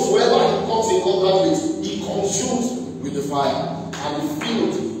runs, wherever he comes in contact with, he consumes with the fire. And the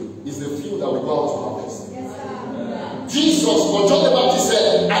field is the field that we go out to harvest. Jesus, or John the Baptist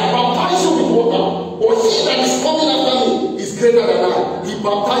said, I baptize you with water, but he that is coming after me is greater than I. He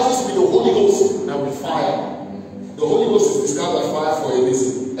baptizes with the Holy Ghost and with fire. The Holy Ghost is described as fire for a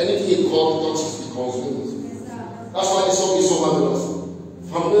reason. Anything he calls touches, he consumes. That's why the song is so marvelous.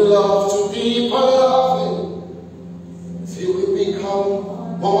 From love to deeper loving, till we become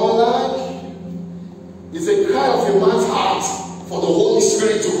more like. It's a cry of a man's heart for the Holy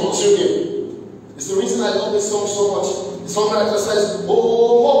Spirit to consume him. It's the reason I love this song so much. The songwriter says,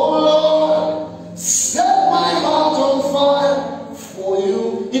 oh Lord, set my heart on fire for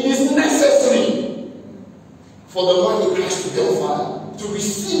you. It is necessary for the man in Christ to be on fire, to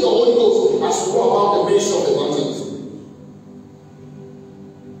receive the Holy Ghost as we go about the ministry of evangelism.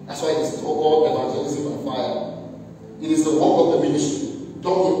 That's why it is called evangelism and fire. It is the work of the ministry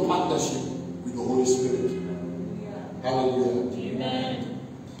done in partnership with the Holy Spirit. Hallelujah. Amen.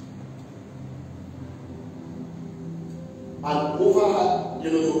 And over, the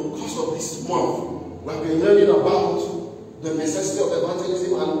course of this month, we have been learning about the necessity of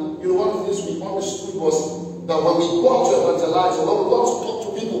evangelism. And one of the things we understood was that when we go out to evangelize, or when we go out to talk to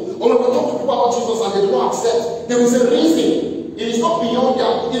people, or when we talk to people about Jesus and they do not accept, there is a reason. It is not beyond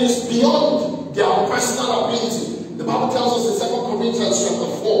it is beyond their personal ability. The Bible tells us in 2 Corinthians chapter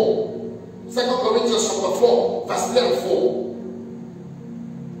 4, 2 Corinthians chapter 4, verse 3 and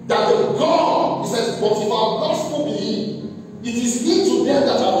 4, that the God, it says, but if our gospel be it is hid to them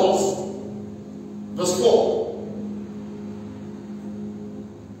that are lost. Verse 4.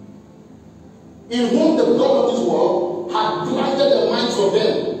 In whom the God of this world had blinded the minds of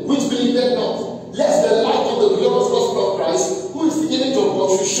them which believed not, lest the light of the glorious gospel of Christ, who is the image of God,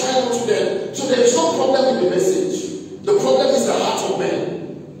 should shine unto them. So there is no problem with the message. The problem is the heart of man.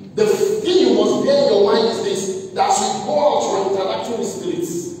 The thing you must bear in your mind is this, that as we go out, you are interacting with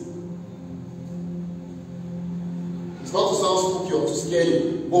spirits. Not to sound spooky or to scare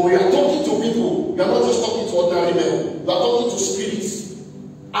you, but we are talking to people. We are not just talking to ordinary men. We are talking to spirits.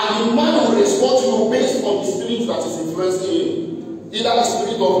 And the man will respond to you based on the spirit that is influencing him. Either the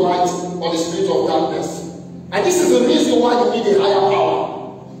spirit of light or the spirit of darkness. And this is the reason why you need a higher power.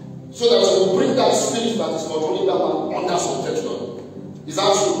 So that you will bring that spirit that is controlling that man under subjection. Is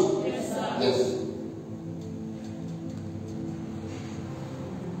that true? Yes, sir. Yes.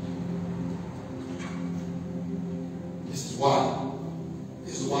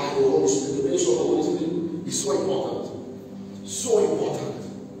 This is why the Holy Spirit, the ministry of the Holy Spirit is so important. So important.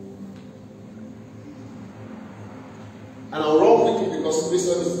 And I'll run quickly because this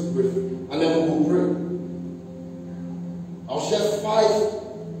service is brief. And then we will pray. I'll share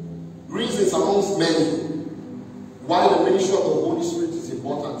 5 reasons amongst many why the ministry of the Holy Spirit is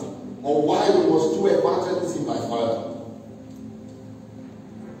important, or why we must do evangelism by fire.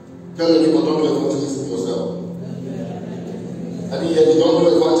 Tell the neighbor, don't do evangelism yourself. I mean, you don't do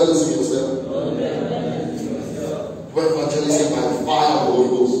evangelism yourself. Do evangelism by fire of the Holy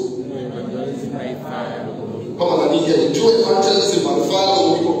Ghost. Come on, I need you. Do evangelism by the fire of the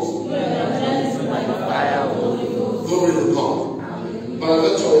Holy Ghost. Glory to God. But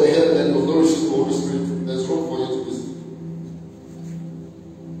eventually, the heaven and the glory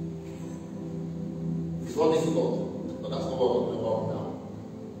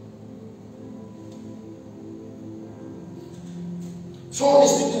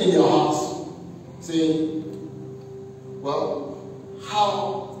sitting in your house saying, well,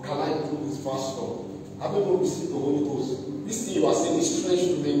 how can I do this pastor? Have you not received the Holy Ghost? This thing you are saying is strange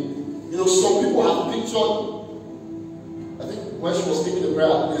to me. You know, some people have pictured, I think when she was speaking the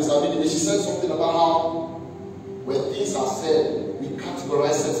prayer, she said something about how when things are said, we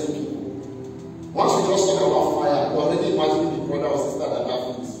categorize certain people. Once we just talk about fire, you already imagine the brother or sister that have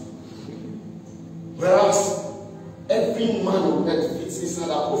it. Whereas every man on earth fits inside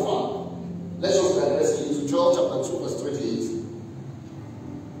that profile. Let's just digress into Joel chapter 2, verse 28.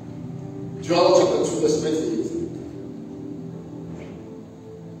 Joel chapter 2, verse 28.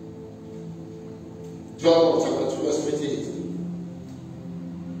 Joel chapter 2, verse 28.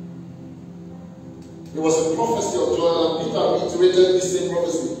 It was a prophecy of Joel, and Peter reiterated this same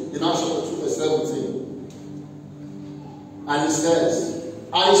prophecy in Acts chapter 2, verse 17. And he says,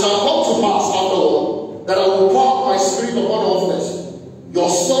 and it shall come to pass afterward that I will pour out my spirit upon all flesh. Your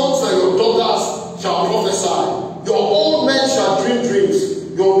sons and your daughters shall prophesy. Your old men shall dream dreams.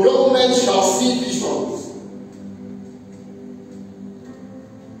 Your young men shall see visions.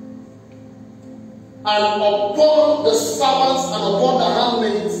 And upon the servants and upon the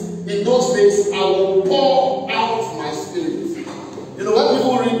handmaids in those days I will pour out my spirit. You know, when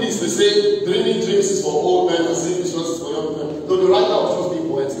people read this, they say dreaming dreams is for old men and seeing visions is for young men. No, the writer was just being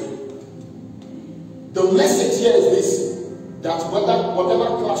poetic. The message here is this, that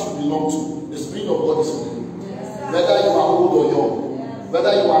whatever class you belong to, the Spirit of God is for you. Whether you are old or young,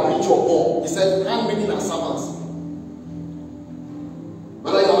 whether you are rich or poor, he said, handmaiden and servants.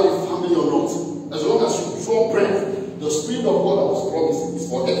 Whether you have a family or not, as long as you draw breath, the Spirit of God that was promised is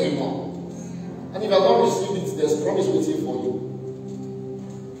for everyone. And if you have not received it, there's promise waiting for you.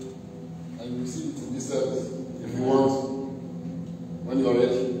 And you receive it in this service if you want, when you are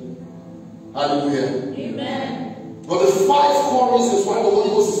ready. Hallelujah. Amen. But the 5 core reasons why the Holy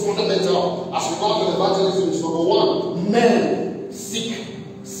Ghost is fundamental as regards to evangelism is number 1, men seek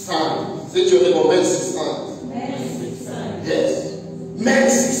signs. Say to your neighbor, men seek signs. Men seek signs. Yes. Men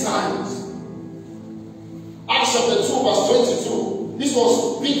seek signs. Acts chapter 2, verse 22. This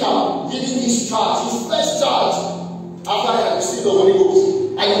was Peter giving his charge, his first charge after he had received the Holy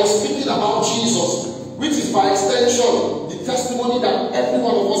Ghost. And he was speaking about Jesus, which is by extension the testimony that every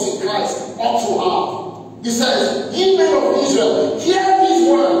one of us in Christ ought to have. He says, ye men of Israel, hear these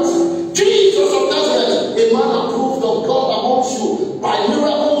words. Jesus of Nazareth, a man approved of God amongst you by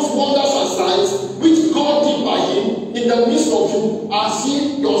miracles, wonders, and signs, which God did by him in the midst of you, as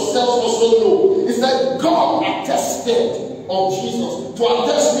ye yourselves also know. He said, God attested of Jesus. To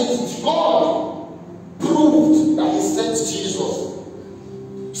attest means God proved that he sent Jesus.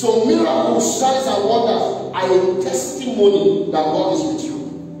 So miracles, signs, and wonders are a testimony that God is with you.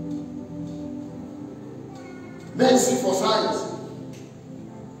 Men seek for signs.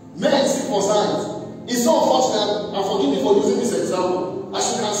 Men seek for signs. It's so unfortunate, and forgive me for using this example,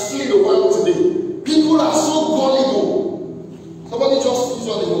 as you can see in the world today, people are so gullible. Somebody just sees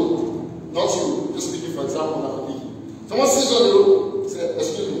on the road, not you, just speaking for example, not for me. Someone sees on the road, say,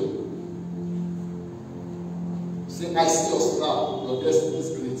 excuse me. Say, I see your star, your destiny is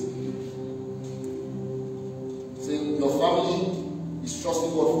great. Say, your family is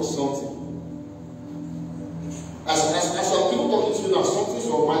trusting God for something. As some people talking to you now, something's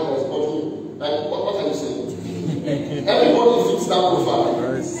your mind that is bothering you. Like, what are you saying? Everybody fits that profile.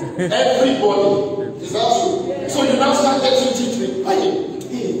 Everybody. Is that true? So you now start getting teaching. Hey,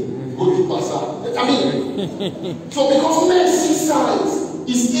 go to pastor. I mean, so because men see signs,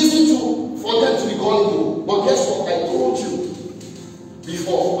 it's easy for them to be gullible. But guess what? I told you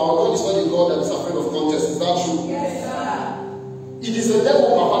before, our God is not a God that is afraid of contest. Is that true? Yes, sir. It is a devil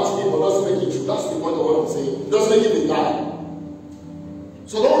perverting it, but doesn't make it true. That's the point of what I'm saying. It doesn't make it a lie.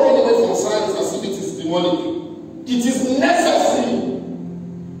 So don't run away from signs as if it is demonic. It is necessary.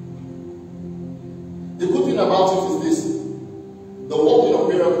 The good thing about it is this. The working of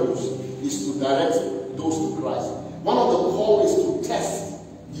miracles is to direct those to Christ. One of the core is to test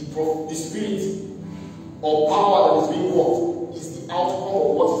the spirit or power that is being worked is the outcome of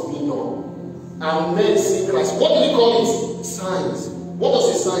what is being done. And men see Christ. What do we call it? Signs. What does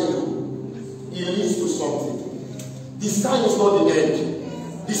a sign do? It leads to something. The sign is not the end.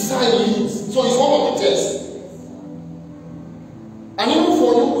 The sign leads. So it's one of the tests. And even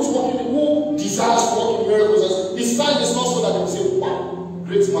for you who desires to work in miracles, the sign is not so that they will say, wow,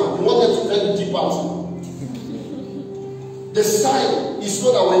 great man. You want them to tell you deep out. The sign is so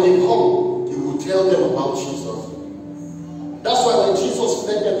that when they come, you will tell them about Jesus. That's why when Jesus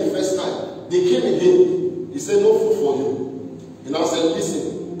fed them the first time, they came again. He said, no food for you. And I said,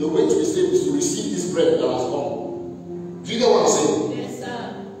 listen, the way to be saved is to receive this bread that has come. Do you get what I'm saying? Yes,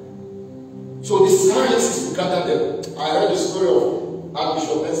 sir. So the science is to gather them. I heard the story of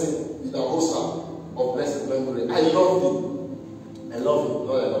Archbishop Benson, the host of Blessed Memory. I love him. I love him.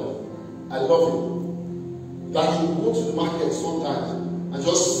 Not I love him. I love him. That he would go to the market sometimes and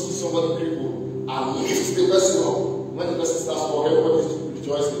just see somebody crippled and lift the person up. When the person starts walking, everybody is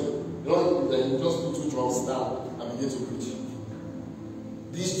rejoicing. You know, then you just put 2 drums down and begin to preach.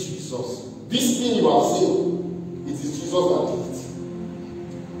 This Jesus, this thing you have seen, it is Jesus that did it.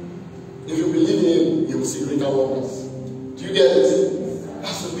 If you believe in him, you will see greater wonders. Do you get it?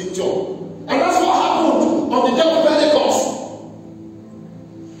 That's a big job. And that's what happened on the day of Pentecost.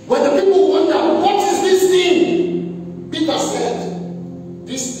 When the people wondered, what is this thing? Peter said,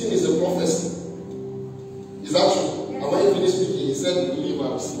 this thing is a prophecy. Is that true? And when he finished speaking, he said, believe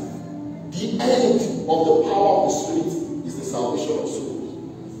and receive. The end of the power of the Spirit is the salvation of souls.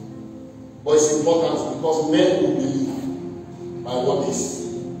 But it's important because men will believe by what they see.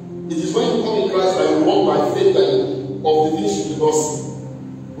 It is when you come in Christ that you walk by faith of the things you do not see.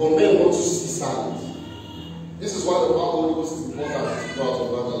 But men want to see signs. This is why the power of the Holy Ghost is important to go out of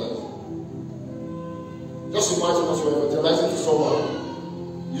evangelizing. Just imagine what you're evangelizing to someone.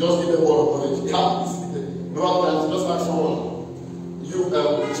 You just give them word of knowledge. You can't just ask someone.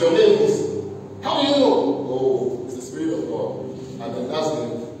 It's your name is. How do you know? Oh, it's the Spirit of God. And then that's the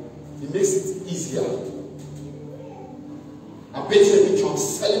name. It makes it easier. I bet you every time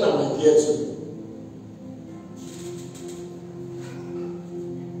selling an idea to you.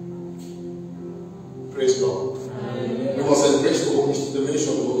 Praise God. Amen. We must embrace the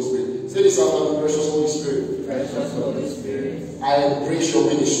ministry of the Holy Spirit. Say this after me, precious Holy Spirit. Precious Holy Spirit. I embrace your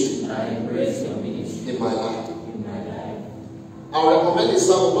ministry. I embrace your ministry in my life. In my life. I recommend this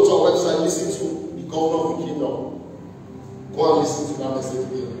sermon. Go to our website, listen to the Governor of the Kingdom. Go and listen to that message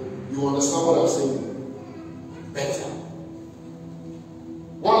again. You understand what I'm saying better.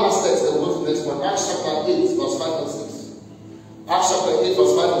 One last text, then we'll go to the next one. Acts chapter 8, verse 5 and 6. Acts chapter 8,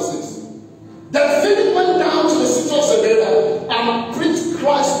 verse 5 and 6. Then Philip went down to the city of Samaria and preached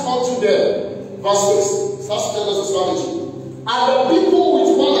Christ unto them. Verse 6. Starts to tell us the strategy. And the people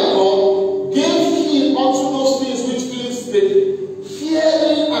with one accord gave heed unto those things which Philip spake,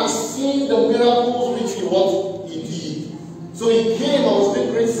 hearing and seeing the miracles which he did. So he came and was doing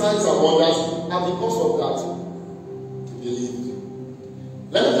great signs and wonders, and because of that, he believed.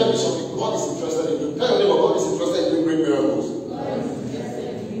 Let me tell you something. God is interested in you. Tell your neighbor, God is interested in doing great miracles.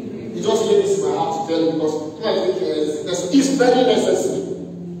 He just laid this in my heart to tell you because it's very necessary.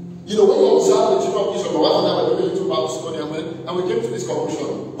 You know, when you observe the children of Israel, my wife and I were doing a little Bible study, and we came to this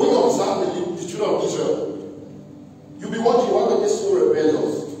conclusion. When you observe the children of Israel, you'll be wondering why were they so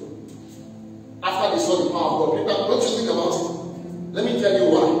rebellious after they saw the power of God. Don't you think about it? Let me tell you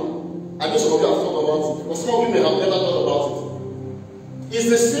why. I know some of you have thought about it, but some of you may have never thought about it. It's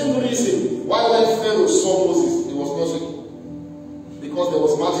the same reason why when Pharaoh saw Moses, he was not because there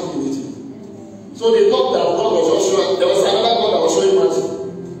was magic in it. So they thought that God was just showing, there was another God that was showing magic.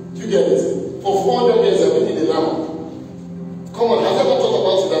 Do you get it? For 400 years they've been in the land. Come on, have you ever thought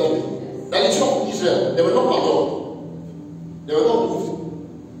about it that way? That the children of Israel, they were not perturbed. They were not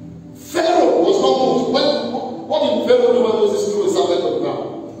moved. Pharaoh was not moved. What did Pharaoh do when Moses threw his serpent on the ground?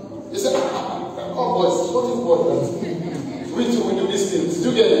 He said, come boys, what is God that? We do these things.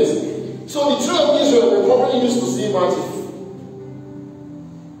 Do you get it? So the children of Israel were probably used to seeing magic.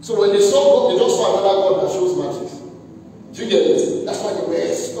 So when they saw God, they just saw another God that shows magic. Do you get it? That's why they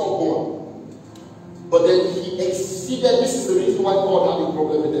were stubborn. But then he exceeded. This is the reason why God had a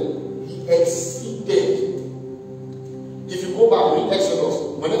problem with them. He exceeded. If you go back and read Exodus,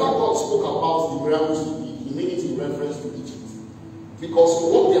 whenever God spoke about the miracles he did, he made it in reference to Egypt. Because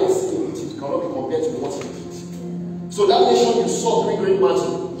what they are seeing in Egypt cannot be compared to what he did. So that nation you saw doing great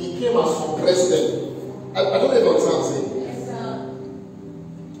magic, he came and suppressed them. I don't know if you understand what I'm saying.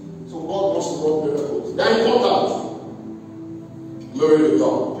 So God wants to run miracles. They're important. Glory to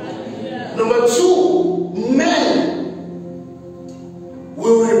God. Yeah. Number 2, men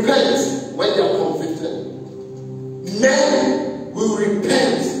will repent when they are convicted. Men will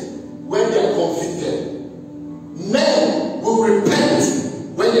repent when they are convicted. Men will repent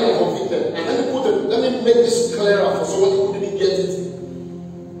when they are convicted. And let me make this clearer for someone who didn't get it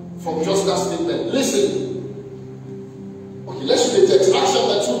from just that statement. Listen. Okay, let's read the text. Acts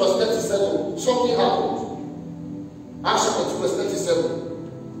chapter 2, verse 37. Something happened. Acts chapter 2, verse 37.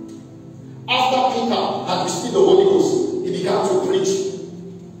 After Peter had received the Holy Ghost, he began to preach.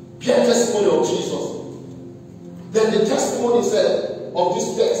 Bear testimony of Jesus. Then the testimony said of this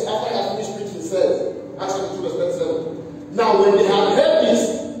text, after he had finished preaching, said, Acts chapter 2, verse 37. Now when they had heard this,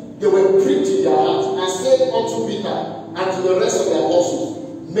 they were pricked in their hearts and said unto Peter and to the rest of the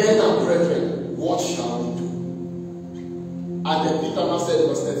apostles, men and brethren,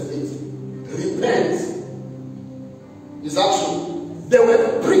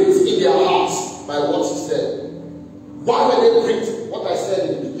 by what he said. Why were they pricked? What I said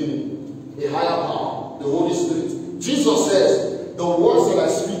in the beginning. A higher power, the Holy Spirit. Jesus says, the words that I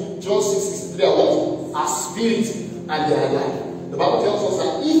speak, John 6:63, are what? Are spirit and they are life. The Bible tells us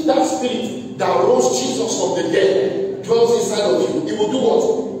that if that spirit that rose Jesus from the dead dwells inside of you, it will do what?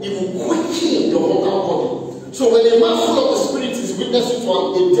 It will quicken your mortal body. So when a man full of the Spirit is witnessing to a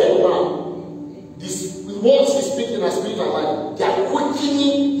dead man, these words he speaks in a spirit and life, they are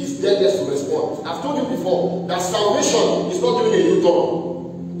quickening his deadness to respond. I've told you before that salvation is not doing a U-turn.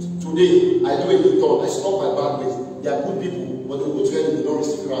 Today, I do a U-turn. I stop my bad ways. They are good people, but they go to hell, they don't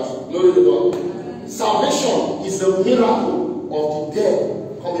receive Christ. Glory to God. Salvation is a miracle of the dead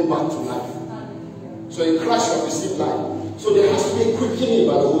coming back to life. So in Christ you have received life. So there has to be a quickening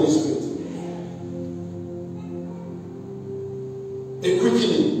by the Holy Spirit. A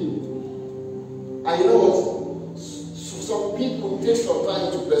quickening. And you know what? So some people take some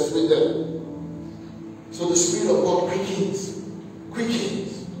time to persuade them. So the Spirit of God quickens.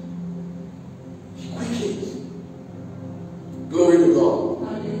 Quickens. He quickens. Glory to God.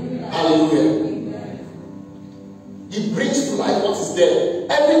 Hallelujah. He brings to life what is dead.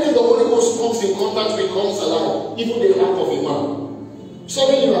 Everything the Holy Ghost comes in contact with comes alive. Even the heart of a man.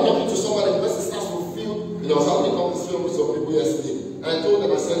 Suddenly you are talking to somebody, the person starts to feel. I was having a conversation with some people yesterday. And I told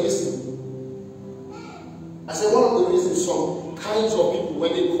them, I said, listen. I said, one of the reasons some kinds of people,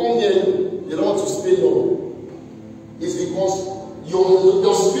 when they come near you, they don't want to stay long, is because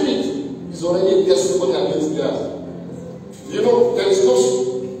your spirit is already testimony against theirs. You know, there is no.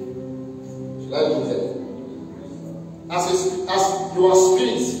 Should I do that? As your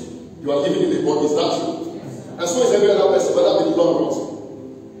spirit, you are living in a body, is that true? And so is every other person, whether they belong or not.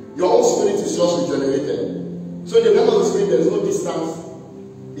 Your own spirit is just regenerated. So in the realm of the spirit, there is no distance.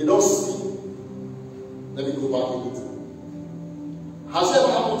 They don't see. Let me go back a bit. Has it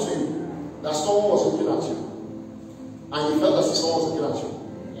ever happened to you that someone was looking at you and you felt that someone was looking at you?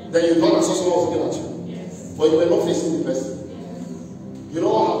 Yes. Then you thought that someone was looking at you? Yes. But you were not facing the person. Yes. You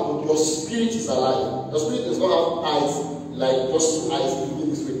know what happened? Your spirit is alive. Your spirit does not have eyes like just two eyes looking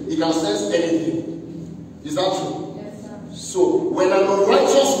this way. It can sense anything. Is that true? Yes, sir. So when an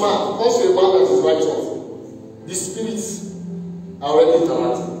unrighteous man comes to a man that is righteous, the spirits are already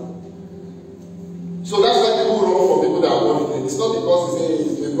interacting. So that's why people run from people that are born again. It's not because they say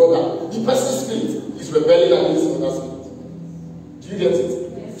he's a brother. The person's spirit is rebelling against another spirit. Do you get it?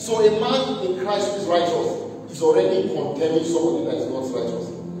 Yes. So a man in Christ who is righteous is already condemning somebody that is not righteous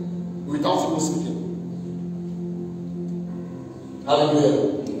without even speaking. Hallelujah.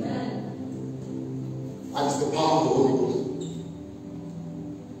 Amen. And it's the power of the Holy Ghost.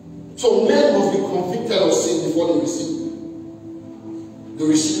 So men must be convicted of sin before they receive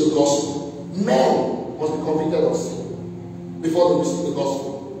the gospel. Men must be convicted of sin before they receive the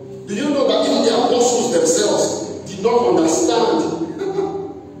gospel. Do you know that even the apostles themselves did not understand?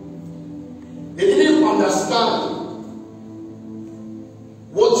 They didn't understand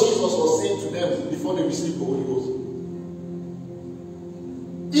what Jesus was saying to them before they received the Holy Ghost.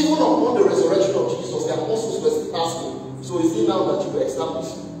 Even upon the resurrection of Jesus, the apostles were still asking, so is it now that you were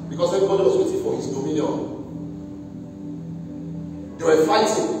established? Because everybody was waiting for his dominion. They were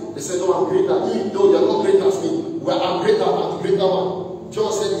fighting. They said, no, I'm greater. No, you're not greater as me. Well, I'm greater. I'm the greater one.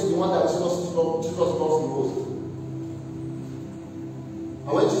 John said he's the one that Jesus loves the most.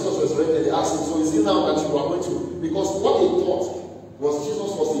 And when Jesus was resurrected, they asked him, so is it now that you are going to? Because what they thought was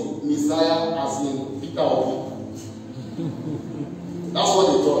Jesus was the Messiah as in Peter or me. That's what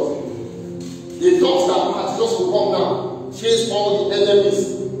they thought. They thought that Jesus would come down, chase all the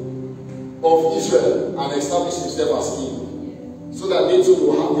enemies of Israel and establish himself as king. So that they too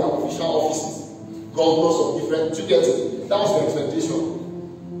will have their official offices, governors of different. You get it? That was the expectation.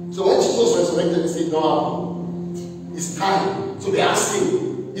 So when Jesus resurrected, he said, no, it's time. So they asked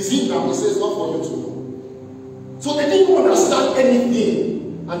him, is it now? He says, not for you to know. So they didn't understand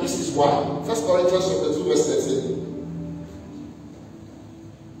anything. And this is why. 1 Corinthians chapter 2, verse 13.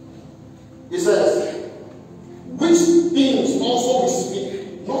 He says, which things also we speak,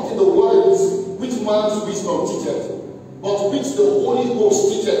 not in the words which man's wisdom teacheth, but which the Holy Ghost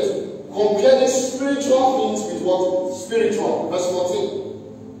teacheth, comparing spiritual things with what? Spiritual. Verse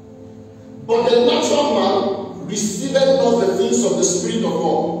 14. But the natural man receiveth not the things of the Spirit of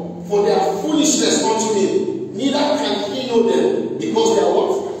God, for they are foolishness unto him, neither can he know them, because they are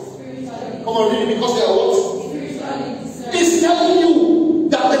what? Come on, read it. Because they are what? It's telling you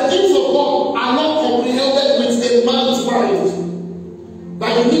that the things of God are not comprehended with a man's mind. But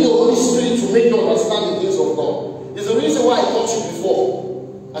you need the Holy Spirit to make you understand the things of God. There's a reason why I taught you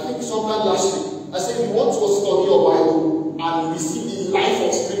before. I think sometime last week. I said if you want to study your Bible and receive the life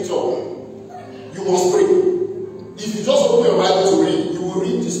of Scripture, You must pray. If you just open your Bible to read, you will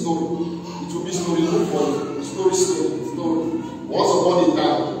read the story. It will be story for you. Story. Once upon a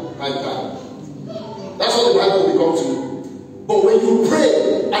time, time. That's what the Bible will become to you. But when you pray,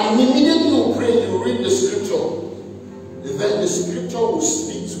 and immediately you pray, you read the scripture, then the scripture will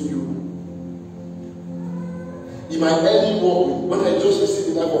speak to you. In my early walk, when I just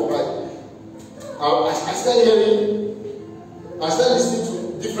received the life of Christ, I started listening to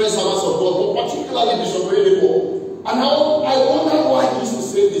different servants of God, but particularly Bishop Oyedepo. And now I wonder why he used to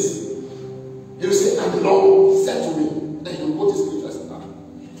say this. He will say, and the Lord said to me, then he will quote his scripture.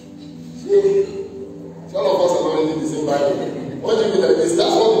 See, all of us are not reading the same Bible. What do you mean that this?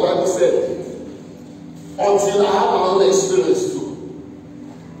 That's what the Bible said. Until I have my own experience too.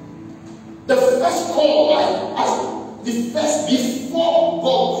 The first call before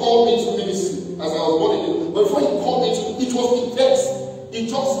God called me to ministry, as I was born again, before he called me to, it was the text. It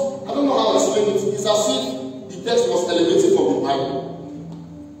just, I don't know how to explain it. It's as if the text was elevated from the Bible.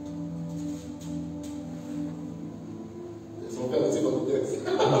 There's some penalty on the text.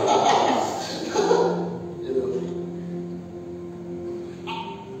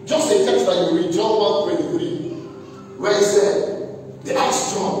 Just a text that you read, John 1:23, where he said, they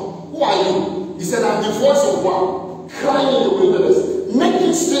asked John, who are you? He said, I'm the voice of one crying in the wilderness,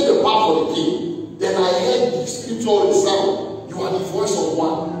 making straight the path for the king. Then I heard the scripture sound, you are the voice of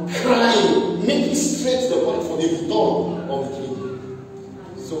one crying, making straight the path for the return of the king.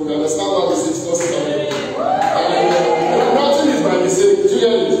 So we understand why this is just nothing is by mistake. Do you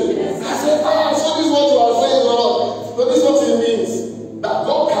hear this? I said, so this is what you are saying, Lord. So this is what it means. That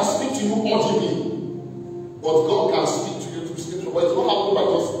God can speak to you audibly, but God can speak to you through scripture. But it's not happening by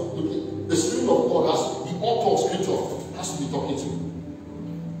just looking. The Spirit of God the author of scripture has to be talking to you.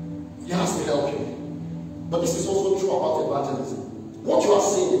 He has to help you. But this is also true about evangelism. What you are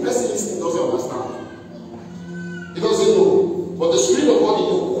saying, the person listening doesn't understand. He doesn't know. But the Spirit of God in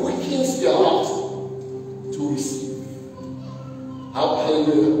you quickens their heart to receive.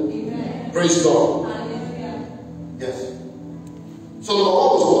 Hallelujah. Amen. Praise God. Hallelujah. Yes. So number one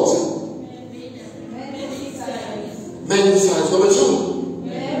was what? Many signs. Number two.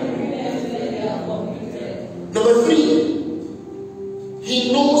 Number three.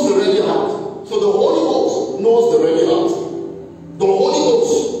 He knows the ready heart. So the Holy Ghost knows the ready heart. The Holy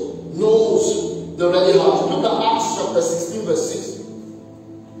Ghost knows the ready heart. Look at Acts chapter 16 verse 6.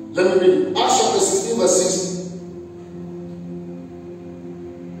 Let me read it. Acts chapter 16 verse 6.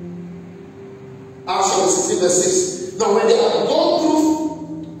 Acts chapter 16 verse 6. Now when they had gone through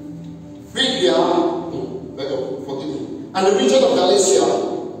Phrygia and the region of Galatia,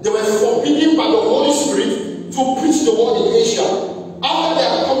 they were forbidden by the Holy Spirit to preach the word in Asia. After they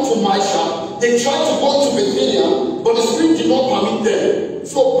had come to Mysia, they tried to go to Bithynia, but the Spirit did not permit them.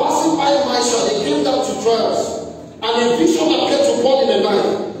 So passing by Mysia, they came down to Troas, and a vision appeared to Paul in the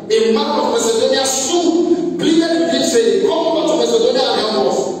night. A man of Macedonia stood, pleaded with him, saying, come over to Macedonia and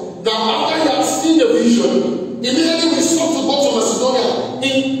help us. Now after he had seen the vision, immediately we sought to go to Macedonia,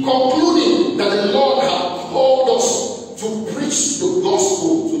 in concluding that the Lord had called us to preach the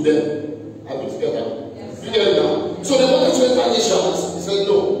gospel to them. Are we together? Yes. You get it now? So they wanted to enter Asia. He said,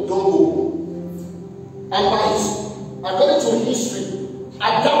 no, don't go. And according to history,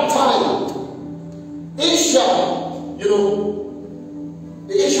 at that time, Asia,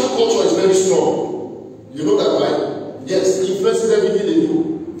 the Asian culture is very strong. You know that, right? Yes, it influences everything they do.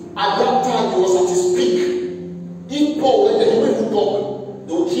 At that time, he was at his peak. If Paul went there, he wouldn't even talk.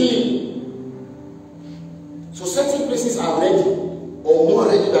 They will kill him. So certain places are ready, or more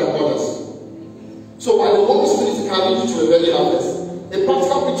ready than others. So while the Holy Spirit can lead you to a very harvest, a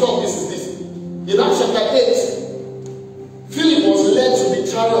practical picture of this is this. In Acts chapter 8, Philip was led to the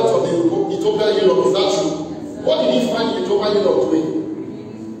chariot of the Ethiopian eunuch. Is that true? What did he find the Ethiopian eunuch doing?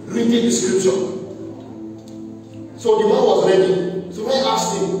 Reading the scripture. So the man was ready. So when I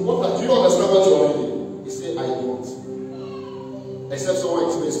asked him, do you understand what you are reading? He said, I don't. Except someone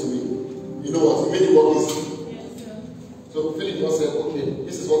explains to me. You know what? He made it work easy. So Philip just said, okay,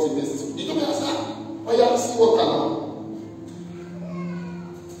 this is what it means. He told me, I said, oh yeah, see what can now.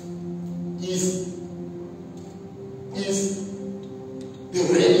 Is the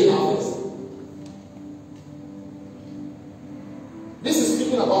ready harvest. This is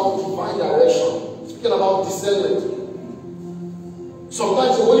speaking about divine direction, speaking about discernment.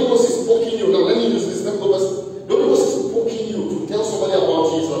 Sometimes the Holy Ghost is poking you. Now let me use this. The Holy Ghost is poking you to tell somebody about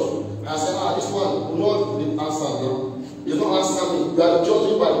Jesus. And I say, this one will not be answered now. You don't answer me. You are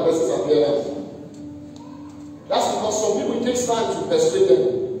judging by the person's appearance. That's because some people, it takes time to persuade them.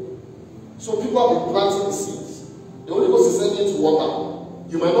 So people have been planting the seeds. The Holy Ghost is sending you to water.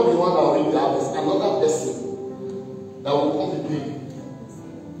 You might not be one that will reap the harvest. Another person that will come with me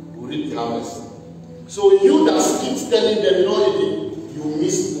will reap the harvest. So you that keeps telling them, you know, you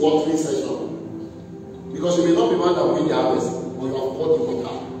missed watering session. Because you may not be one that will reap the harvest, but you have poured the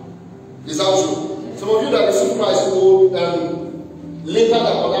water. Is that true? Some of you that receive Christ will later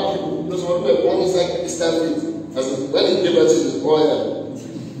than other people. You know, some of you were born inside Christian faith. As in, when they give it to you, it's oil.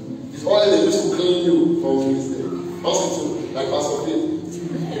 It's oil they use to clean you from this hospital, like Pastor Faith.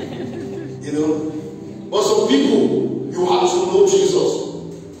 You know? But some people, you have to know Jesus.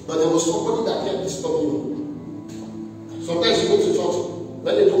 But there was somebody that kept disturbing you. Sometimes you go to church,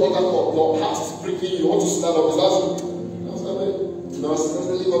 when they do altar call, your heart is pricking, you want to stand up. Is that true? No, it's not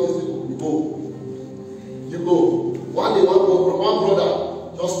really what is it. You go. You go. One day, one brother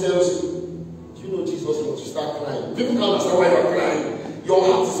just tells you, do you know Jesus? You start crying. People can't understand why you're crying. Your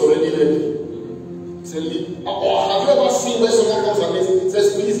heart is already ready. Or have you ever seen when someone comes and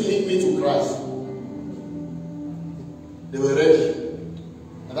says, please lead me to Christ? They were ready.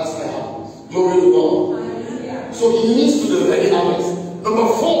 And that's what happens. Glory to God. So he leads to the ready harvest. Number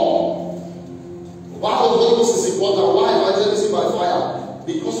 4. Why the Holy Ghost is important? Why evangelism by fire?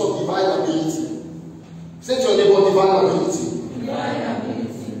 Because of divine ability. Say to your neighbor, divine ability. Divine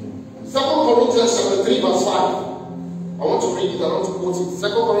ability. 2 Corinthians chapter 3 verse 5. I want to read it, I want to quote it. 2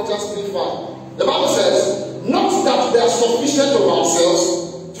 Corinthians 3:5. The Bible says, not that we are sufficient of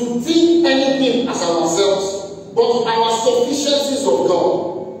ourselves to think anything as ourselves, but our sufficiencies of God,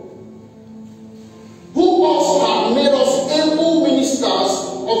 who also have made us able ministers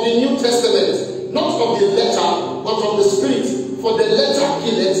of the New Testament, not of the letter, but of the Spirit. For the letter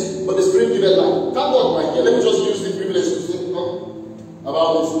killeth, but the Spirit giveth life. Thank God, my dear. Let me just use the privilege to say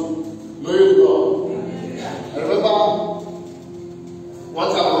about this. Glory to God. I remember one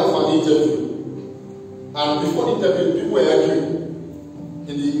time I went for an interview, and before the interview, people were arguing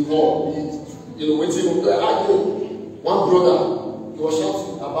in the hall, you know, waiting room. They were arguing. One brother, he was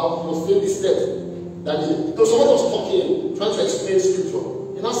shouting about, he was saying this step that someone was talking, trying to explain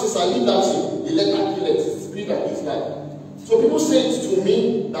scripture. And now since I leave that thing, the letter killeth, the Spirit that gives life. So people say it to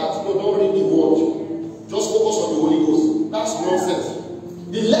me that no, don't read the word, just focus on the Holy Ghost. That's nonsense.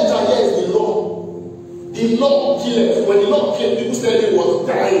 The letter here is the law. The law killeth. When the law came, people said it was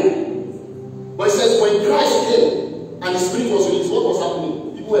dying. But it says when Christ came and the Spirit was released, what was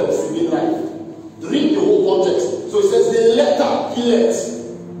happening? People were receiving life. Read the whole context. So it says the letter killeth.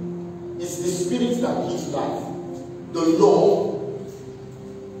 It's the Spirit that gives life. The law.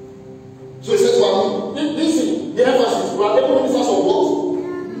 So it says, well, listen, the emphasis, we are able ministers of what?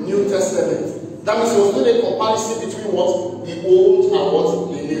 New Testament. That means there was still a comparison between what? The old and what?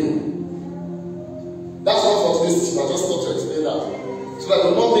 The new. That's not for today's teaching. I just thought to explain that. So that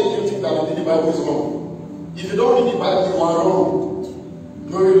will not make you think that reading the Bible is wrong. If you don't read the Bible, you are wrong.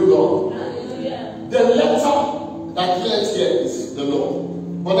 Glory to God. Hallelujah. The letter that killeth here is the law.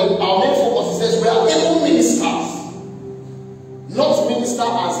 But then our main focus, it says, we are able ministers. Not minister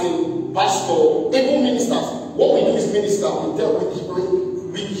as a pastor, able ministers. What we do is minister. We tell,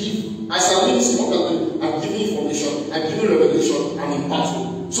 we give. As a minister, I'm giving information, I'm giving revelation, I'm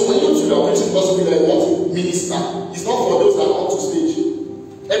imparting. So when you do your preaching gospel, like what? Minister. It's not for those that come to stage.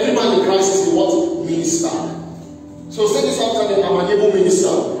 Every man in Christ is a what? Minister. So say this after me, I'm an able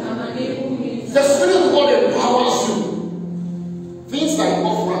minister. I'm an able minister. The Spirit of God empowers you. Things like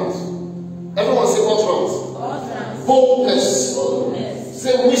offerings. Everyone say offerings. Boldness.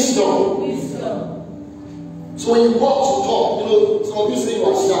 Say wisdom. So when you go out to talk, you know, some of you say you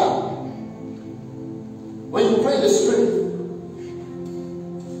are shy. When you pray in the Spirit,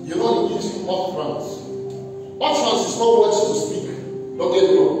 you know it gives you utterance. Utterance is not words to speak. Don't get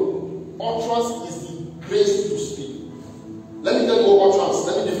me wrong. Utterance is the grace to speak. Let me tell you what utterance.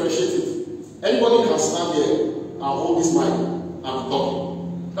 Let me differentiate it. Anybody can stand here and hold this mic and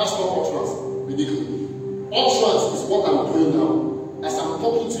talk. That's not utterance. Ridiculous. Utterance is what I'm doing now. As I'm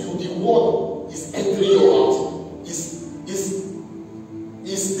talking to you, the word is entering your heart.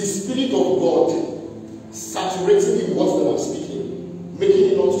 Is the Spirit of God saturating the words that I'm speaking, making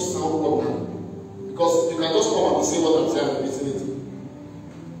it not to sound ordinary. Because you can just come and say what I'm saying and repeating it.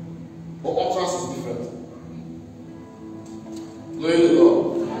 But utterance is different. Glory to God.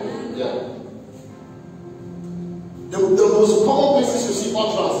 Yeah. The most common places you see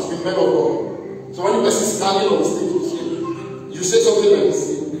utterance is with men of God. So when you person standing on the stage, you say something like this.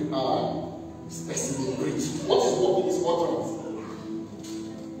 This person will preach. What is working is utterance.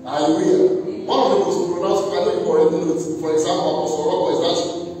 Hallelujah. One of the most pronounced, I know you already know it. For example, Apostle Rocco is that.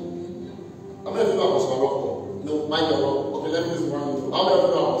 How many of you know Apostle Rocco? No, mind your Rocco. Okay, let me use one. How many of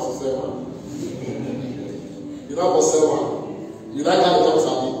you know Apostle Selman? You know Apostle Selman? You like how he talks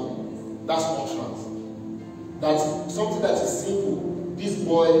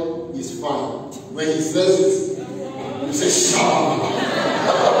is fine. When he says it, you say, "Shah."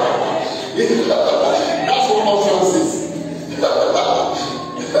 That's what utterance is.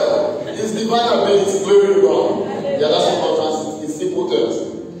 It's divine ability, glory to God. Yeah, that's what utterance is. In simple terms.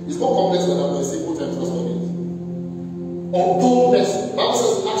 It's more complex than that, but in simple terms, that's what it is. Or boldness. The Bible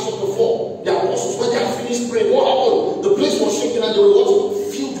says in Acts chapter 4, the apostles, when they had finished praying, what happened? The place was shaking and they were what?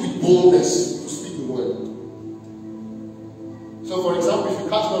 Filled with boldness to speak the word. So, for example, if you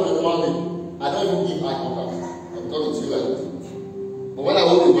catch me on a Monday, I don't even give eye contact. I'm talking to you like this. But when I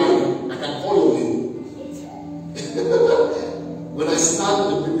hold the mic, I can call your name. When I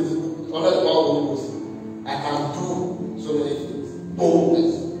stand under the power of the Holy Ghost, I can do so many things.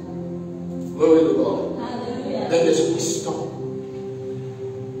 Boldness. Glory to God. Then there's wisdom.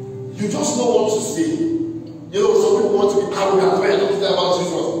 You just know what to say. You know, some people want to be arrogant when they say about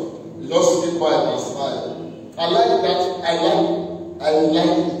Jesus. You just keep quiet and smile. I like that. I like it. I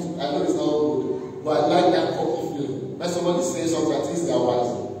know it's not good, but I like that cocky feeling. When somebody says something, at least they are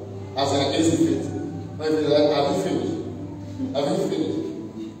wise. As an against the faith. When you're like, have you finished? Have you finished?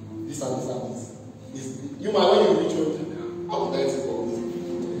 This and this and this. You might when you reach home, how could I take all this?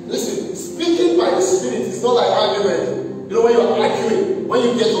 Listen, speaking by the Spirit is not like argument. You know, when you are arguing, when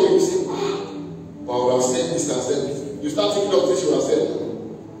you get home, you say, but I would have said this and said this. You start thinking of this, you have said.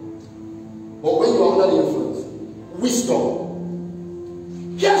 But when you are under the influence, wisdom.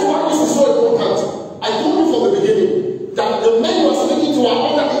 Here's why this is so important. I told you from the beginning that the men you are speaking to are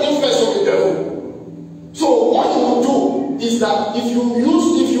under the influence of the devil. So what you will do is that if you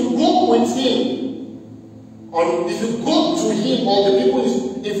go with him, or if you go to him or the people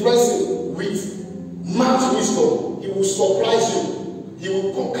he's influencing with man's wisdom, he will surprise you. He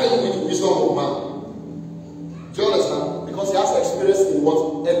will conquer you with the wisdom of man. Do you understand? Because he has experience in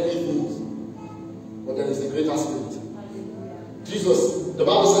what earthly things. But there is a greater spirit. Jesus, the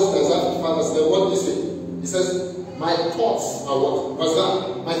Bible says in Isaiah 55 verse 11, what did he say? He says, my thoughts are what? Verse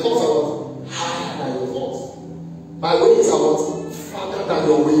 9. My thoughts are what? Higher than your thoughts. My ways are what? Farther than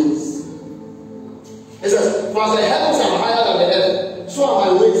your ways. He says, for as the heavens are higher than the earth, so are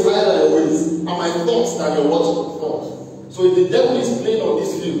my ways higher than your ways, and my thoughts than your what? Thoughts. So if the devil is playing on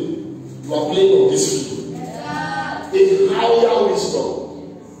this field, you are playing on this field. A higher wisdom.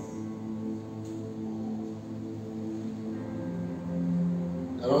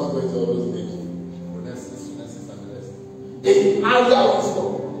 I'm not going to always make Renaissance and the rest. A higher wisdom.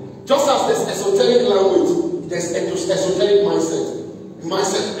 Just as there's esoteric language, there's esoteric mindset.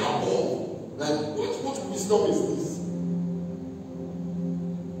 Mindset above. Like, what wisdom is this?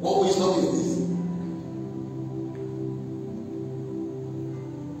 What wisdom is this?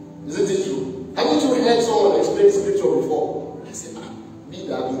 Isn't it true? Haven't you heard someone explain scripture before? I say, me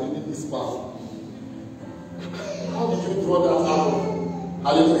that I've been reading this part. How did you draw that out?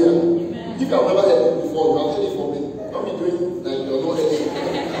 Hallelujah. Amen. If you have never heard it before, you have heard it from me. Don't be doing like you're not hearing it.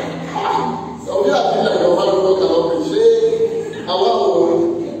 Some of you are doing like your man cannot preach. I want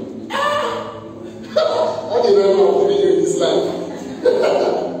what do you remember of me in this life?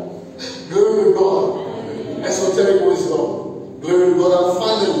 Glory to God. Esoteric wisdom. Glory to God. And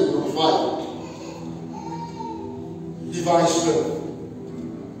finally, number 5. Divine strength.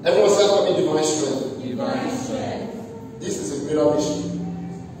 Everyone says for me divine strength. Divine strength. This is a greater mission.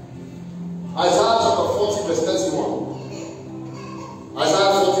 Isaiah chapter 40 verse 31.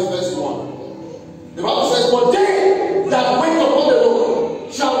 Isaiah 40 verse 1. The Bible says, but they that wait upon the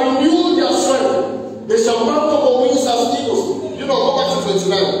Lord shall renew their strength. They shall mount up on wings as eagles. You know, go back to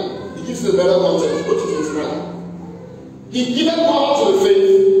 29. He gives a better context. Go to 29. He giveth power to the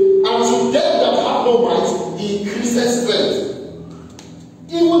faith, and to them that have no might, he increases strength.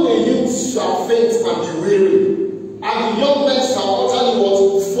 Even the youths shall faint and be weary, and the young men shall utterly what?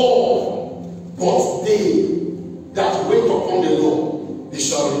 Fall. But they that wait upon the Lord, they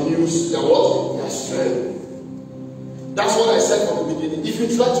shall renew their what? Their strength. That's what I said from the beginning. If you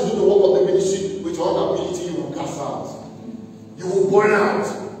try to do the work of the ministry with your own ability, you will cast out. You will burn out.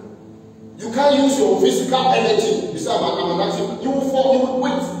 You can't use your physical energy. You say, I'm an active. You will fall, you will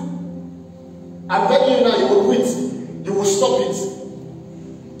quit. I'm begging you now, you will quit. You will stop it.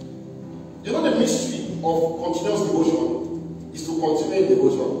 You know the mystery of continuous devotion is to continue in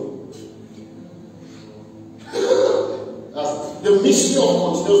devotion. The mystery of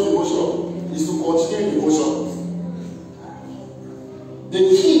continuous devotion is to continue in devotion. The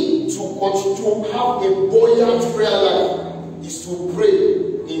key to have a buoyant prayer life is to pray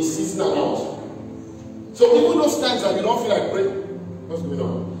in season and out. So even those times that you don't feel like praying, what's going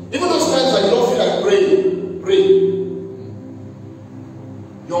on? Even those times that you don't feel like praying, pray.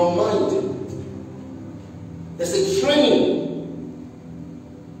 Your mind, there's a training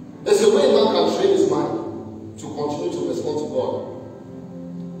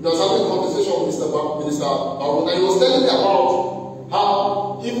conversation with Minister Baron, and he was telling me about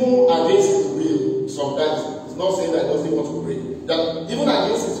how even against his will, sometimes, it's not saying that he doesn't want to pray, that even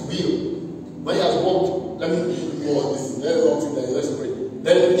against his will, when he has walked, let me give you more of this, there's something that he has to pray.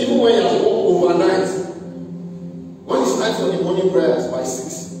 Then even when he has walked overnight, when it's time for the morning prayers by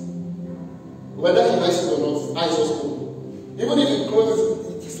 6, whether he likes it or not, his eyes just open. Even if he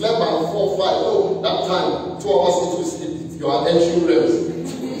closes, he slept by 4 or 5, oh, that time, 2 hours into sleep, you are entering realms.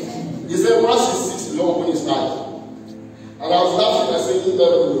 He said, once he sees, he will open his eyes. And I was laughing, I said,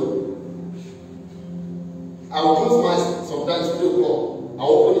 I will close my eyes sometimes 3 o'clock, I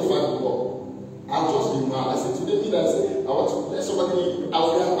will open it 5 o'clock. I'll just be mad. I said, today, I said, I want to let somebody lead me.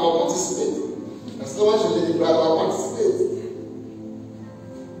 I'll participate. I said, someone should lead me, I'll participate.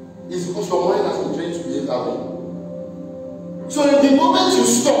 It's because your mind has been trained to behave that way. So in the moment you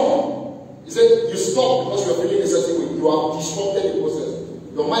stop, he said, you stop because you are feeling a certain way. You have disrupted the process.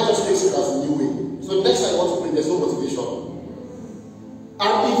 Your mind just takes it as a new way. So next time you want to pray, there's no motivation.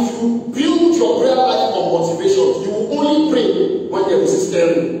 And if you build your prayer life on motivation, you will only pray when there is a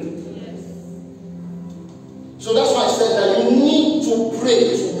stirring. So that's why I said that you need to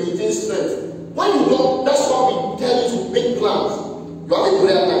pray to maintain strength. When you don't, that's why we tell you to make plans. You have a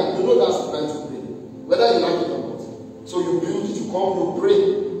prayer life. You know that's the time to pray. Whether you like it or not. So you build it, you come, you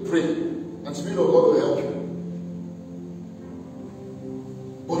pray. And the Spirit of God will help you.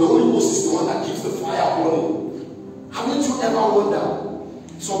 But the Holy Ghost is the one that keeps the fire burning. Haven't you ever wondered?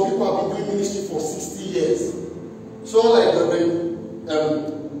 Some people have been doing ministry for 60 years. So like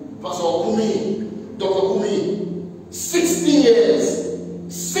Pastor Kumi, Dr. Kumi, 60 years.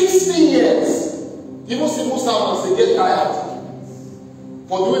 60 years. Even civil servants, they get tired.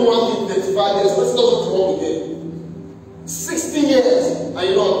 For doing one thing 35 years, but it doesn't work again. 60 years, and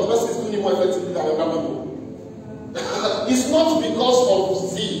you know, the person is doing it more effectively than other people. It's not because of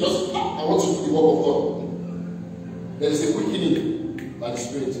zeal, just I want to do the work of God. There is a quickening by the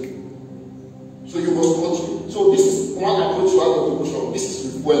Spirit. So you must continue. So this is one approach to have a devotion. This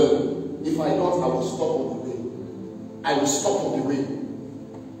is refueling. If I don't, I will stop on the way. I will stop on the way.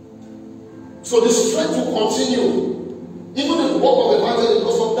 So the strength will continue. Even in the work of evangelism,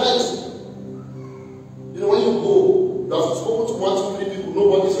 because sometimes, you know, when you go, you have spoken to 1, 2, 3 people,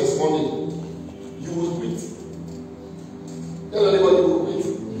 nobody's responding. You will quit. Tell anybody you will quit.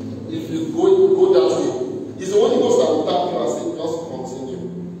 If you go that way, it's the Holy Ghost that will tap you and say, just continue.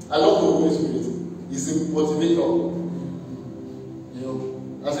 I love the Holy Spirit. He's a motivator. You know,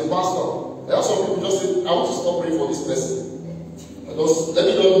 as a pastor, there are some people just say, I want to stop praying for this person. Let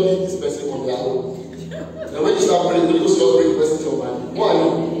me not leave this person on their own. And when you start praying, you just bring the person to your mind. Who are you?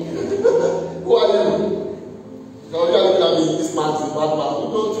 Who are you? So you are looking at me, this man is a bad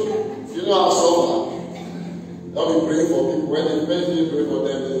man. You know how suffer. Don't be praying for people. When they pray for you, pray for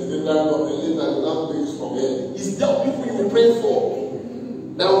them. They say that God, they say that you have to use from here. It's the people you will pray for.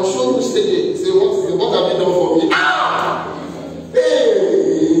 That will show you steady. Say, what have you done for me? Ah!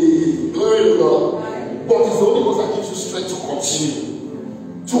 Hey! Glory to God. But it's the Holy Ghost that gives you strength to continue.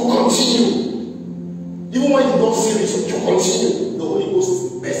 To continue. Even when you don't see it, you continue. The Holy Ghost is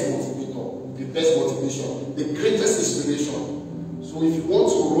the best motivator, the best motivation, the greatest inspiration. So if you want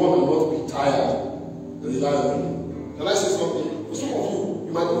to run and not be tired, rely on me. Can I say something? For some of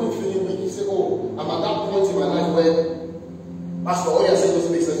you might be feeling weak. You say, oh, I'm at that point in my life where Pastor, all you're saying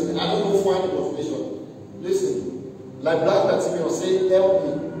doesn't make sense to me. I don't know find the motivation. Listen, like Black Bartimaeus say, help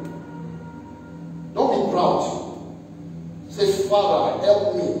me. Don't be proud. Say, Father,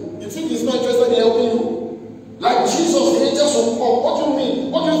 help me. You think he's not interested in helping you? Like Jesus, the angels will come. What do you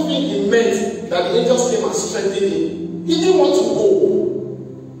mean? What do you think he meant that the angels came and strengthened him? He didn't want to go.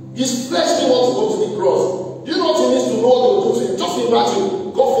 His flesh didn't want to go to the cross. Do you know what he needs to know what to do to him? Just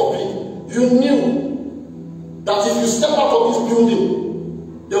imagine, God forbid, you knew that if you step out of this building,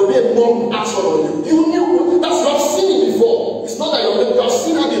 there will be a mob action on you. You knew. That's what I've seen it before. It's not that you have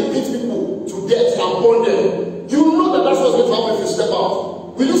seen how they beat people to death and burn them. You know that that's what's going to happen if you step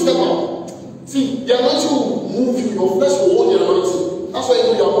out. Will you step out? See, the anointing will move you. Your flesh will hold the anointing. That's why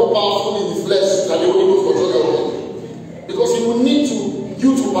you are more powerful in the flesh than the Holy Ghost control your body. Because he will need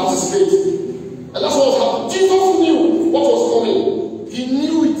you to participate. And that's what was happening. Jesus knew what was coming. He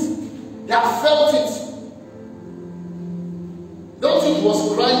knew it. He had felt it. Don't think he was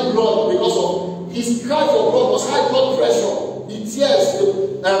crying blood because of his cry for blood was high blood pressure. He tears.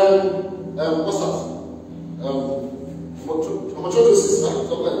 What's that? Hematolosis,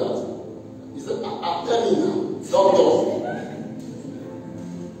 something like that. He said, tell me now, doctor.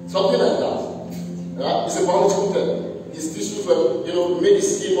 Something like that. It's a biological term. His tissues were, made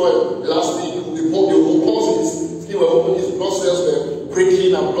his skin more elastic. The pores in his skin were open, his blood cells were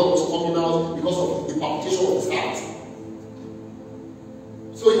breaking and blood was coming out because of the palpitation of his heart.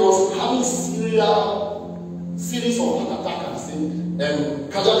 So he was having series of heart attacks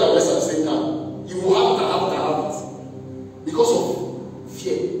and cardiac arrest at the same time. He will have to have it because of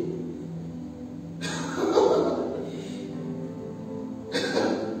fear.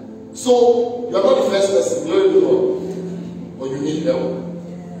 So you are not the first person, glory to God, but you need help.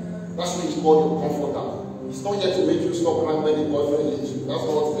 That's why he's called your comforter. He's not here to make you stop crying when the boyfriend leaves you. That's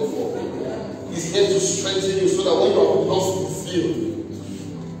not what he's there for. He's here to strengthen you so that when you are lost in fear,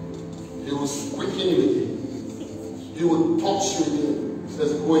 he will quicken you again. He will touch you again. He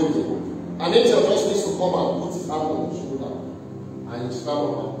says, go again. An angel just needs to come and put his hand on your shoulder and you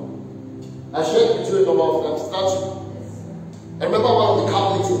stand up. I shared with you a number of times. I remember one of the camp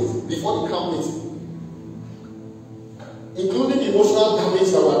meetings, before the camp meeting, including the emotional damage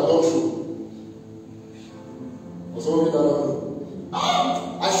that we had gone through. For some of you that don't know,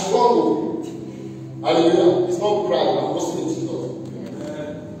 I struggle. Hallelujah. It's not pride, I'm boasting in Jesus.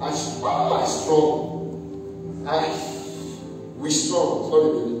 I struggle. We strong. Sorry,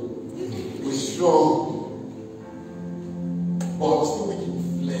 baby. We strong. But I'm still weak in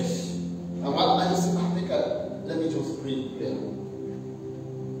flesh. And I just say, let me just breathe there.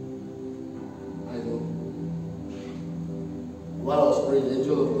 I know. While I was praying, the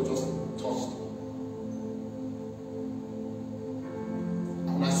angel of God just touched.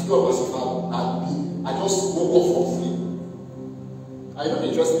 And I still was I just woke up from sleep. Are you not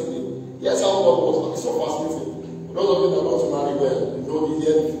interested in me? Yes, how God was, but it's so fascinating. For those of you that want to marry well, you don't need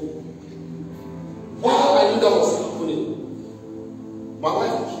anything. While I knew that was happening, my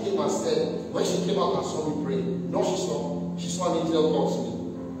wife came and said, when she came out and saw me pray, no, she saw an angel touch me.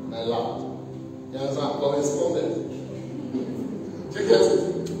 And I laughed. You understand? Correspondent. Do you get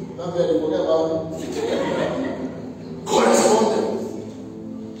it? Not very, forget about it. Correspondent.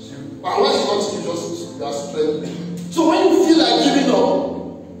 And when she comes to you, just strength. So when you feel like giving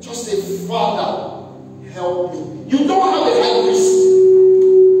up, just say, Father, help me. You don't have a high priest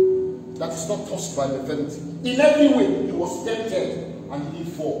that is not touched by infirmity. In every way, he was tempted and he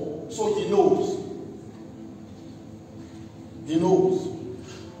did fall. So he knows. He knows.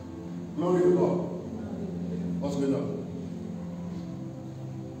 Glory to God. What's going on?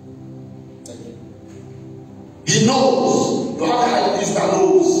 Thank you. He knows. You have a high priest that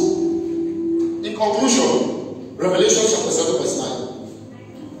knows. In conclusion, Revelation chapter 7 verse 9.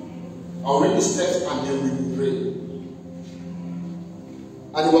 I'll read this text and then we will pray.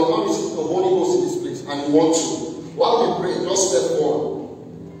 And you will come to the Holy Ghost in this place and you want to. While we pray, just step forward.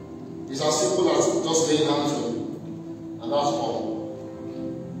 It's as simple as just laying hands on you. And that's all.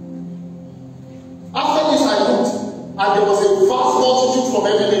 After this I looked, and there was a vast multitude from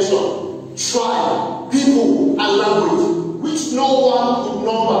every nation, tribe, people, and language, which no one could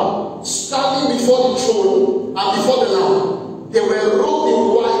number, standing before the throne and before the Lamb. They were robed in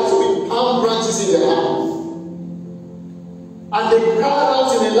white with palm branches in their hands. And they cried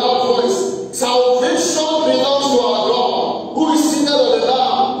out in a loud voice, salvation belongs to our God, who is seated on the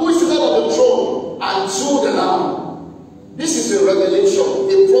Lamb, who is seated on the throne, and to the Lamb. This is a revelation,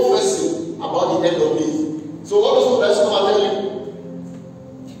 a prophecy about the end of days. So what does God come and tell you?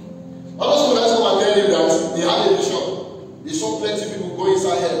 What does God come and tell you that they had a vision? They saw plenty of people go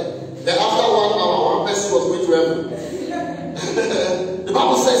inside hell. Then after 1 hour, one person was going to heaven. The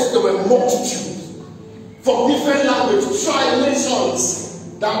Bible says there were multitudes from different languages, tribes,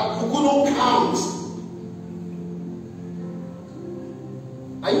 nations that you couldn't count.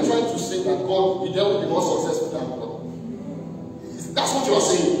 Are you trying to say that God, the devil will be more successful than God? That's what you are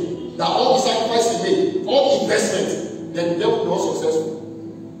saying. That all the sacrifice he made, all the investment, then the devil will be more successful.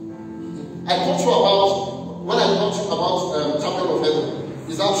 I taught you about, when I taught you about Champion of Heaven,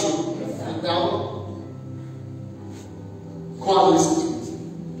 is that true? Now, go and listen to it.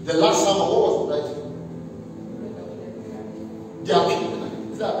 The last sermon, what was the title? They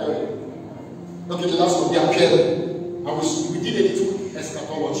appeared. Is that appearing? Okay, the last one, they appeared. And we did a little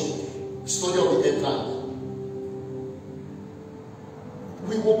eschatology, study of the end times.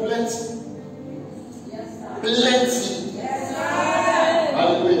 We will plenty. Yes, sir. Plenty. Yes, sir.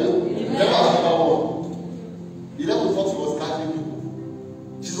 Hallelujah. Never ask about one. The devil thought he was gathering people.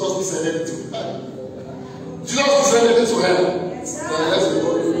 Jesus descended to hell. Jesus descended into hell. Yes, sir. So let's be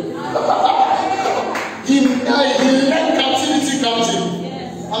going. He led captivity captive.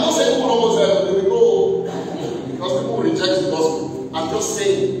 Yes. I'm not saying people almost they will go because people will reject the gospel. I'm just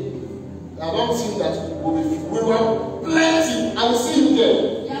saying I don't think that we were plenty. I will see you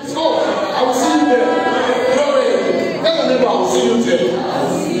there. Yes. So I will see you there. Glory. Tell your neighbor I will see you there. I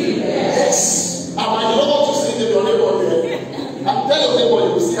will see you there. Yes. I might not want to see your neighbor there. And tell your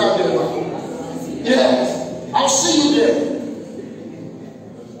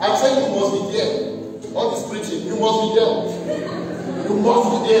You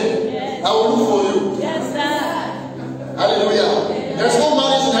must be there. I will look for you. Yes, sir. Hallelujah. There's no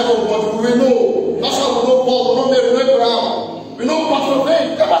marriage in heaven, but we know. That's why we know Paul, we know Mary, we know Abraham. We know Pastor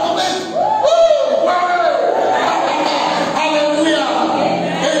Faith. Pastor Faith. Hallelujah.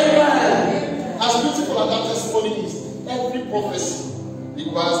 Amen. As beautiful as that testimony is, every prophecy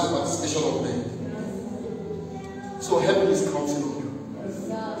requires the participation of men. So heaven is counting on you.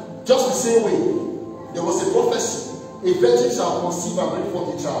 Just the same way, there was a prophecy. A virgin shall conceive and bring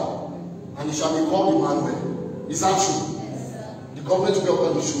forth a child, and he shall be called Emmanuel. Is that true? The government will be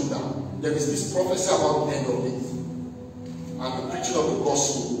upon the shoulder. There is this prophecy about the end of it. And the preaching of the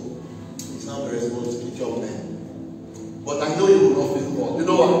gospel is now very responsible to teach young men. But I know you will not feel God. You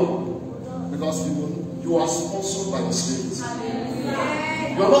know why? Because you are sponsored by the Spirit.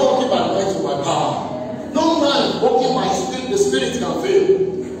 You are not walking by might or by power. No man walking by Spirit, the Spirit can fail.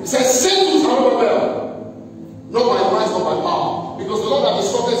 He says, send to Zerubbabel. Not by might, not by power. Because the Lord had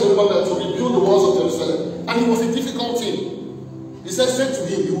instructed Zerubbabel to rebuild the walls of Jerusalem. And it was a difficult thing. He said, say to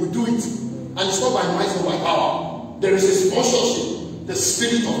him, you will do it. And it's not by might, not by power. There is a sponsorship, the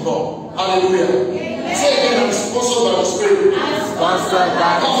Spirit of God. Hallelujah. Amen. Say again, I'm sponsored by the Spirit. I'm sponsored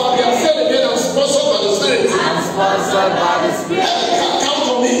by the Spirit. Say again, I'm sponsored by the Spirit. I'm sponsored by the Spirit. Heaven can count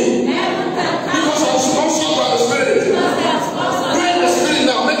on me. Because I'm sponsored by the Spirit. Pray in the Spirit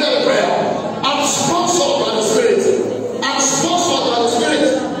now. Make that a prayer. I'm sponsored by the Spirit. I'm sponsored by the Spirit.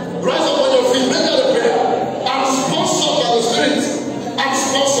 Rise up on your feet. Make that a prayer. I'm sponsored by the Spirit. I'm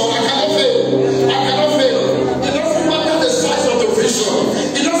sponsored. I cannot fail. I cannot fail. It doesn't matter the size of the vision.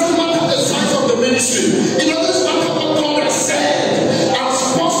 It doesn't matter the size of the ministry. It doesn't matter what God has said. I'm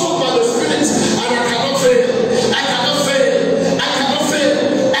sponsored by the Spirit, and I cannot fail. I cannot fail. I cannot fail.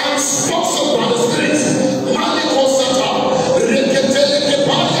 I'm sponsored by the Spirit.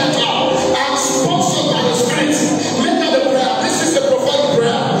 I'm sponsored by the Spirit. Make that a prayer. This is the prophetic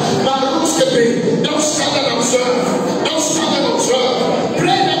prayer. Don't stand and observe. Don't stand and observe.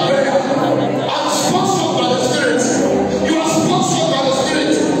 Pray that prayer. I'm sponsored by the Spirit. You are sponsored by the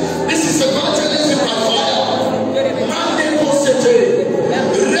Spirit. This is evangelism by fire. I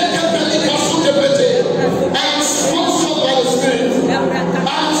am sponsored by the Spirit. I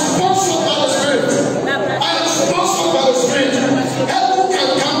am sponsored by the Spirit. I am sponsored by the Spirit. Heaven can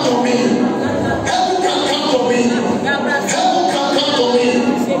count on me. Heaven can count on me. Heaven can count on me.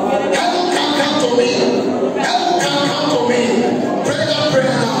 Heaven can count on me. Heaven can count on me. Pray that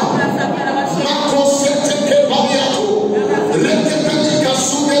prayer now. Marco sente che pariato. Rete pelika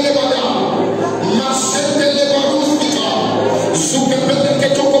sugele bada. Masente le baruskita. Suke pelike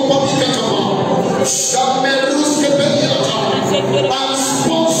toko pamika tama. Shameruske peliata. I'm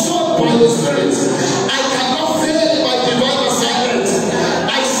sponsored by the Spirit. I cannot fail my divine assignment.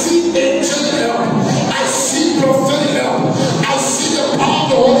 I see angel help. I see prophetic help. I see the power of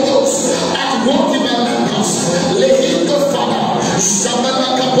the Holy Ghost at work in my members. Lehindo Father. Shamana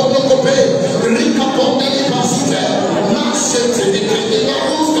kapono kope. Rika pondeli pasite. Masete ikendela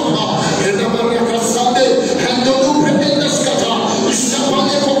ruskapa. Enamaraka sande. Handolu prebendaskata.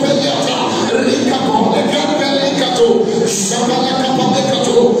 Shamane kopeliata. Rika ponde kapelikato. Shamana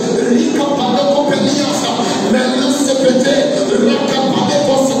kapelikato. Rika pande kopeliata. Meluse pete. Raka pande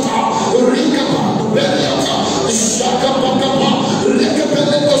posata. Rika pande beliata. Shaka pakapa. Rika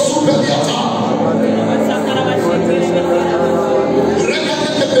peleko supeliata. Rika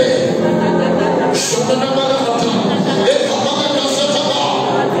tepe. Shamana marata. Eka pande kasataba.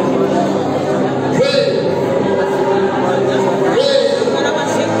 Pray. Pray.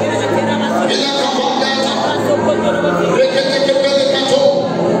 Ila kapandata. Rika teke pelikato.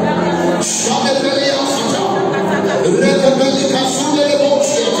 Shame peliata. Rika pelika sundele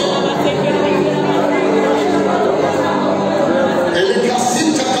boksiata.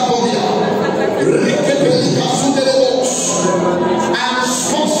 Elikasinta kapodia. Rika pelika sundele boks. I am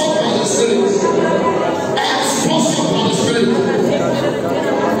sponsored by the Spirit. I am sponsored by the Spirit.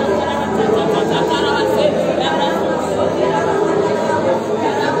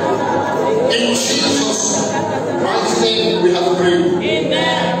 In Jesus' mighty name we have prayed.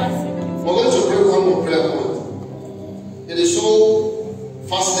 We're going to pray one more prayer point. It is so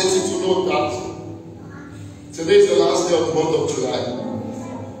fascinating to know that today is the last day of the month of July.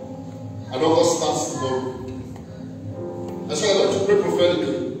 And August starts tomorrow. That's why I'd like to pray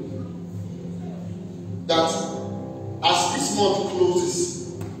prophetically that as this month closes,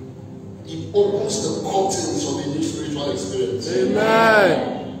 it opens the curtains of a new spiritual experience. Amen.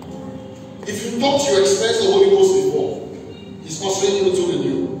 If you thought you experienced the Holy Ghost before, He's ushering you into the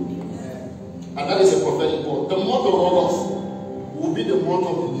new. And that is a prophetic word. The month of August will be the month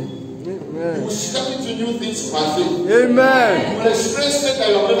of the new. You will step into new do things by faith. Amen. You will experience faith that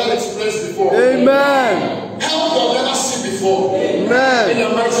you have never experienced before. Amen. Help you have never seen before. Amen. In the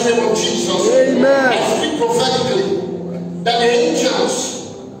mighty name of Jesus. Amen. I speak prophetically that the angels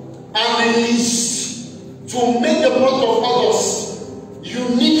are released to make the month of August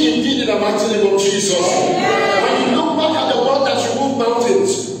unique indeed in the mighty name of Jesus. When you look back at the one that you moved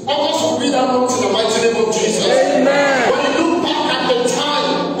mountains, August will be that month in the mighty name of Jesus. Amen. When you look back at the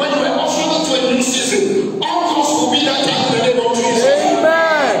time when you were ushered into a new season, August will be that time in the name of Jesus.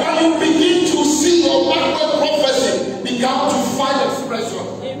 Amen. When you begin to see your backward prophecy begin to find expression,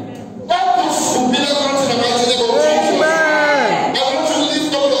 August will be that month in the mighty name of Jesus. Amen. I want you to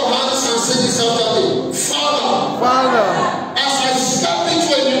lift up your hands and say this after me. Father, as I step into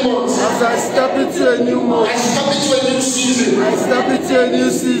a new month, as I step into a new month, I step into a new season, I step into a new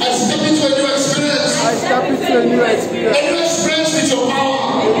season, I step into a new experience, I step into a new experience, a new experience with your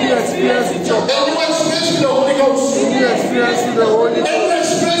power, a new experience with your a new experience with the Holy Ghost, a new experience with the Holy a new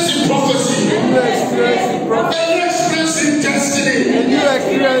experience in prophecy, a new experience in a prophecy, new experience in destiny, a new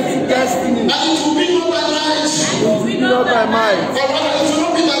experience in destiny. and it will be not by might, It will be not by might, but rather it will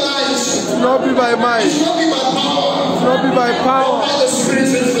not be by might, it will not be by might, it will not be by power, it will not be by but power, by the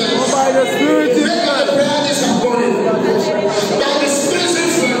Spirit's influence. but by the Spirit Make that the influence. prayer is according. By the Spirit's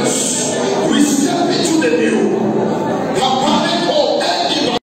influence, we step into the new.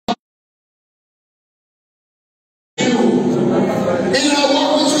 In our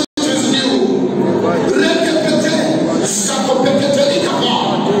walk with you, it is new.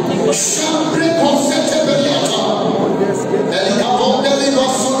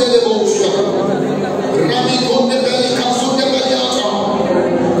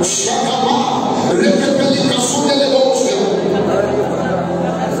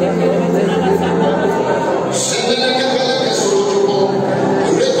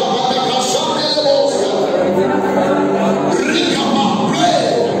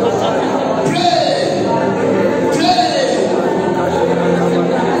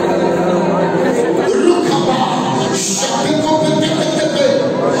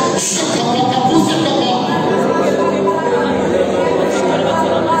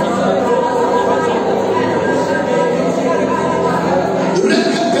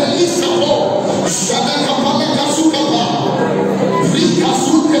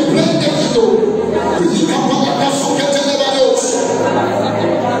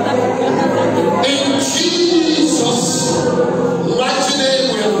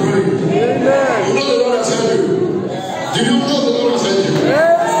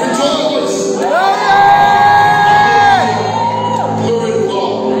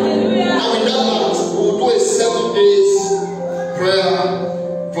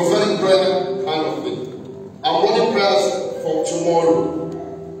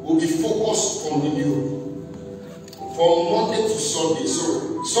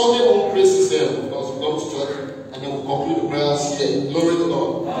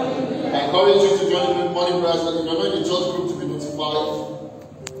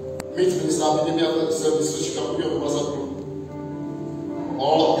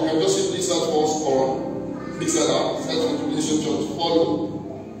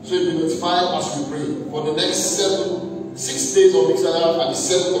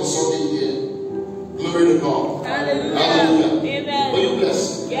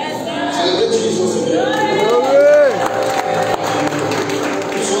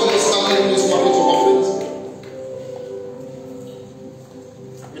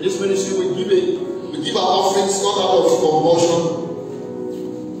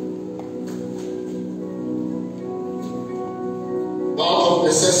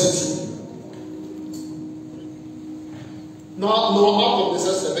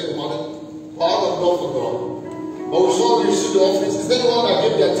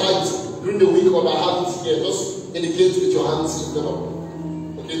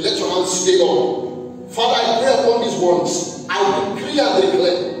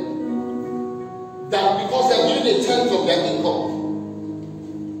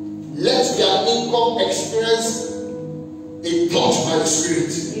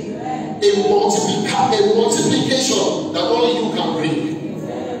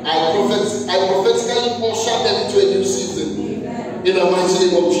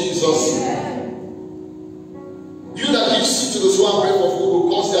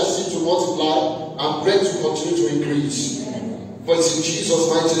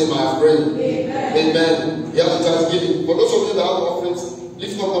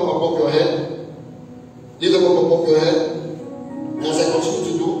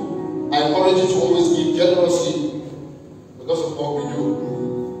 Because of what we do.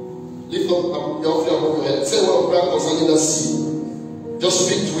 Lift up your offering above your head. Just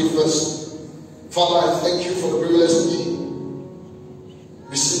speak to it first. Father, I thank you for the privilege of me.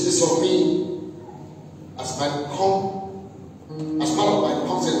 Receive this of me as part of my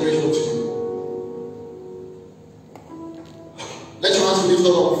consecration to you. Let your hands be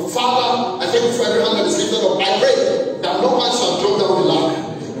lifted up. Father, I thank you for every hand that is lifted up. I pray that no man shall drop down the lack,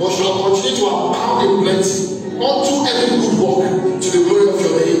 but shall continue to abound in plenty unto every good work to the glory of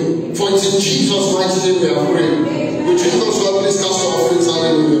your name. For it's in Jesus' mighty name we are praying. Would you those who are please cast your offerings?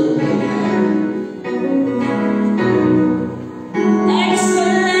 Hallelujah.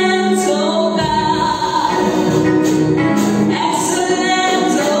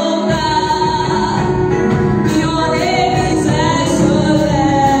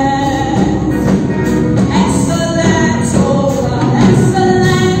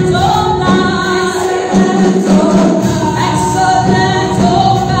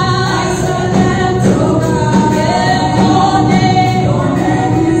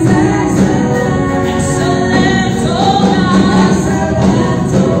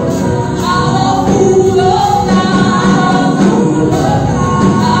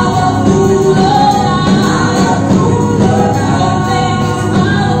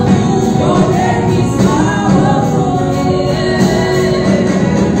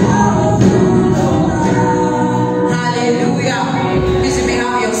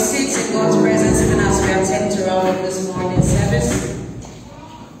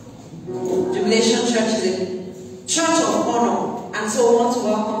 Jubilation Church is a church of honor, and so I want to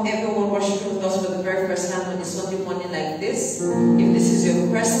welcome everyone worshiping with us for the very first time on a Sunday morning like this. If this is your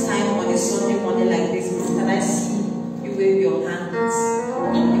first time on a Sunday morning like this, can I see you wave your hands?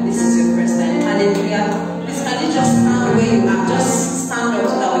 If this is your first time, hallelujah. Please can you just stand where you are? Just stand up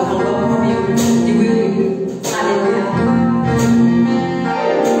so that we can welcome you the way we do. Hallelujah.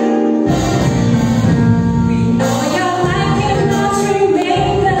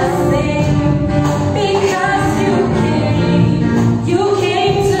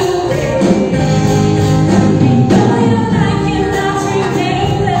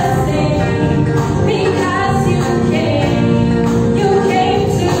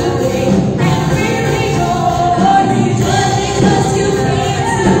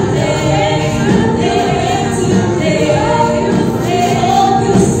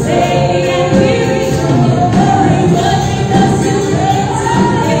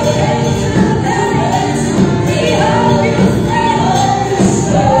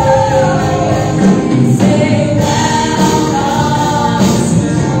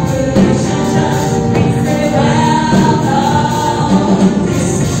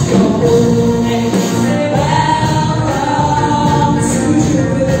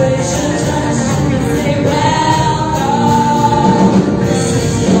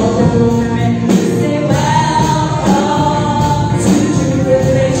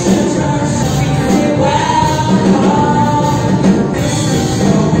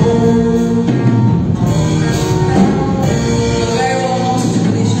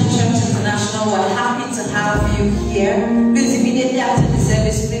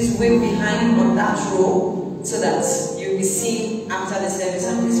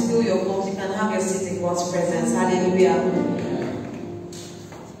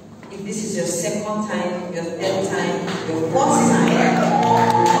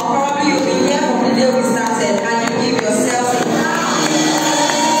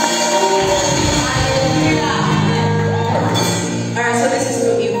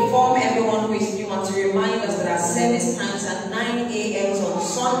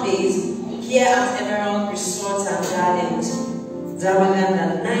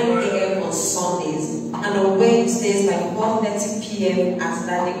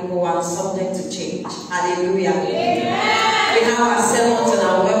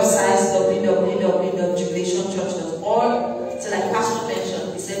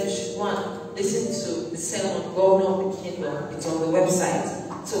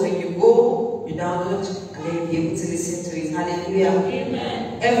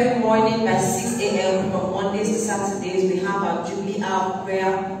 Every morning by 6 a.m. from Mondays to Saturdays, we have our Jubilee hour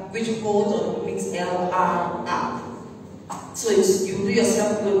prayer, which holds on Int'L app. So you do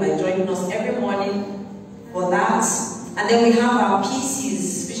yourself good by joining us every morning for that. And then we have our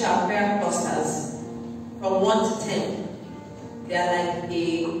PCs, which are prayer clusters, from 1 to 10. They are like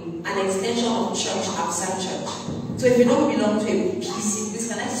an extension of church outside church. So if you don't belong to a PC, please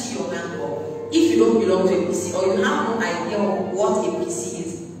can I see your hand up? If you don't belong to a PC or you have no idea of what a PC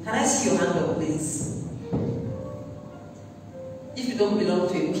is, can I see your hand up, please? If you don't belong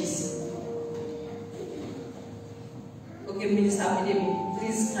to a PC. Okay, Minister Abidemi,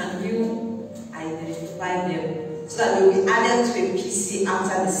 please can you identify them so that they will be added to a PC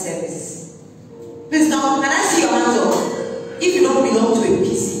after the service. Please now, can I see your hands up? If you don't belong to a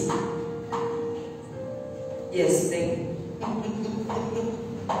PC. Yes, thank you.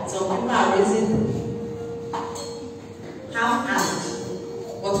 Some people are raising half-hand,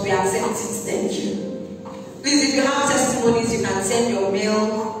 but we accept it, thank you. Please, if you have testimonies, you can send your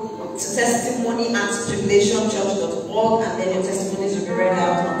mail to testimony@jubilationchurch.org, and then your testimonies will be read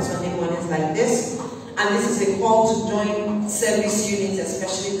out on Sunday mornings like this. And this is a call to join service units,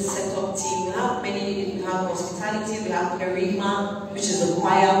 especially the setup team. We have many units. We have hospitality, we have Kerima, which is the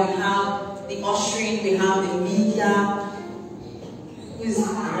choir, we have the ushering, we have the media. Who is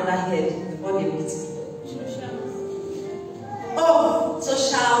another head? The body meeting. Oh,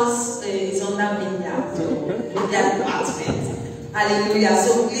 socials is under media department. Hallelujah.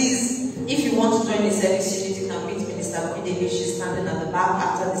 So please, if you want to join the service unit, you can meet Minister Bidemi. She's standing at the back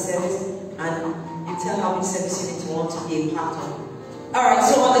after the service, and you tell how many service units you want to be a part of. Alright,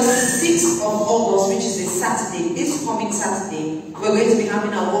 so on the 6th of August, which is a Saturday, this coming Saturday, we're going to be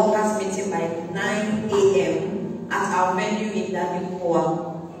having a workers meeting by 9 a.m. at our venue in Danikowa.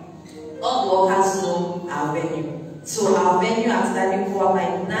 All the workers know our venue. So our venue at Danikowa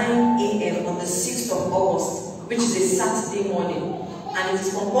by 9 a.m. on the 6th of August, which is a Saturday morning. And it is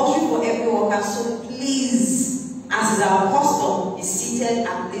compulsory for every worker, so please, as is our custom, be seated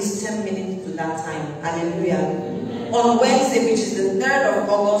at least 10 minutes to that time. Hallelujah. On Wednesday, which is the 3rd of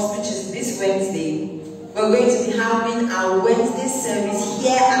August, which is this Wednesday, we're going to be having our Wednesday service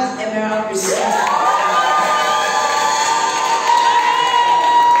here at Emerald Resort.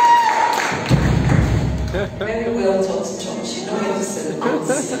 Very well taught church, you know where to celebrate.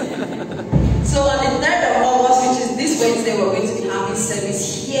 So on the 3rd of August, which is this Wednesday, we're going to be having service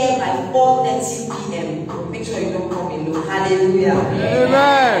here by 4:30 p.m. Make sure you don't come alone. Hallelujah.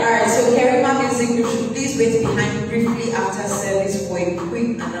 Amen. Alright, so Kerima Music Group should please wait behind briefly after service for a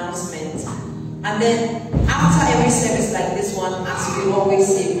quick announcement. And then after every service like this one, as we always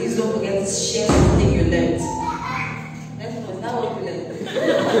say, please don't forget to share something you learned. That's not what you learned.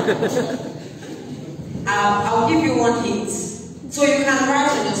 I'll give you one hint. So you can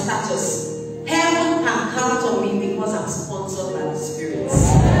write on your status, heaven can count on me because I'm sponsored by the Spirit.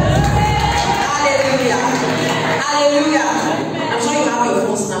 Hallelujah. Hallelujah. I'm sure you have your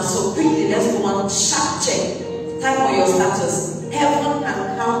phones now, so quickly let's go on sharp check. Type on your status, heaven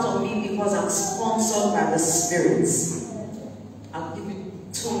can count on me because I'm sponsored by the Spirit. I'll give you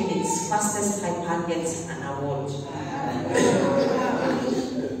 2 minutes. Fastest typer gets an award.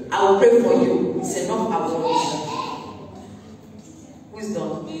 I will pray for you. It's enough award. Who's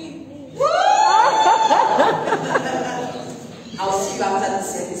done? I'll see you after the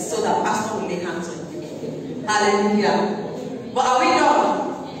service so that Pastor will lay hands on you. Hallelujah. But are we done?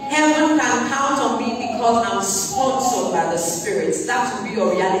 Heaven can count on me because I'm sponsored by the Spirit. That will be your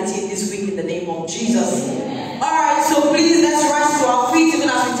reality this week in the name of Jesus. Alright, so please let's rise to our feet even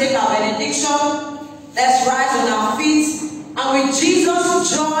as we take our benediction. Let's rise on our feet. And with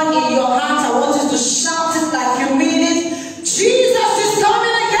Jesus' joy in your hands, I want you to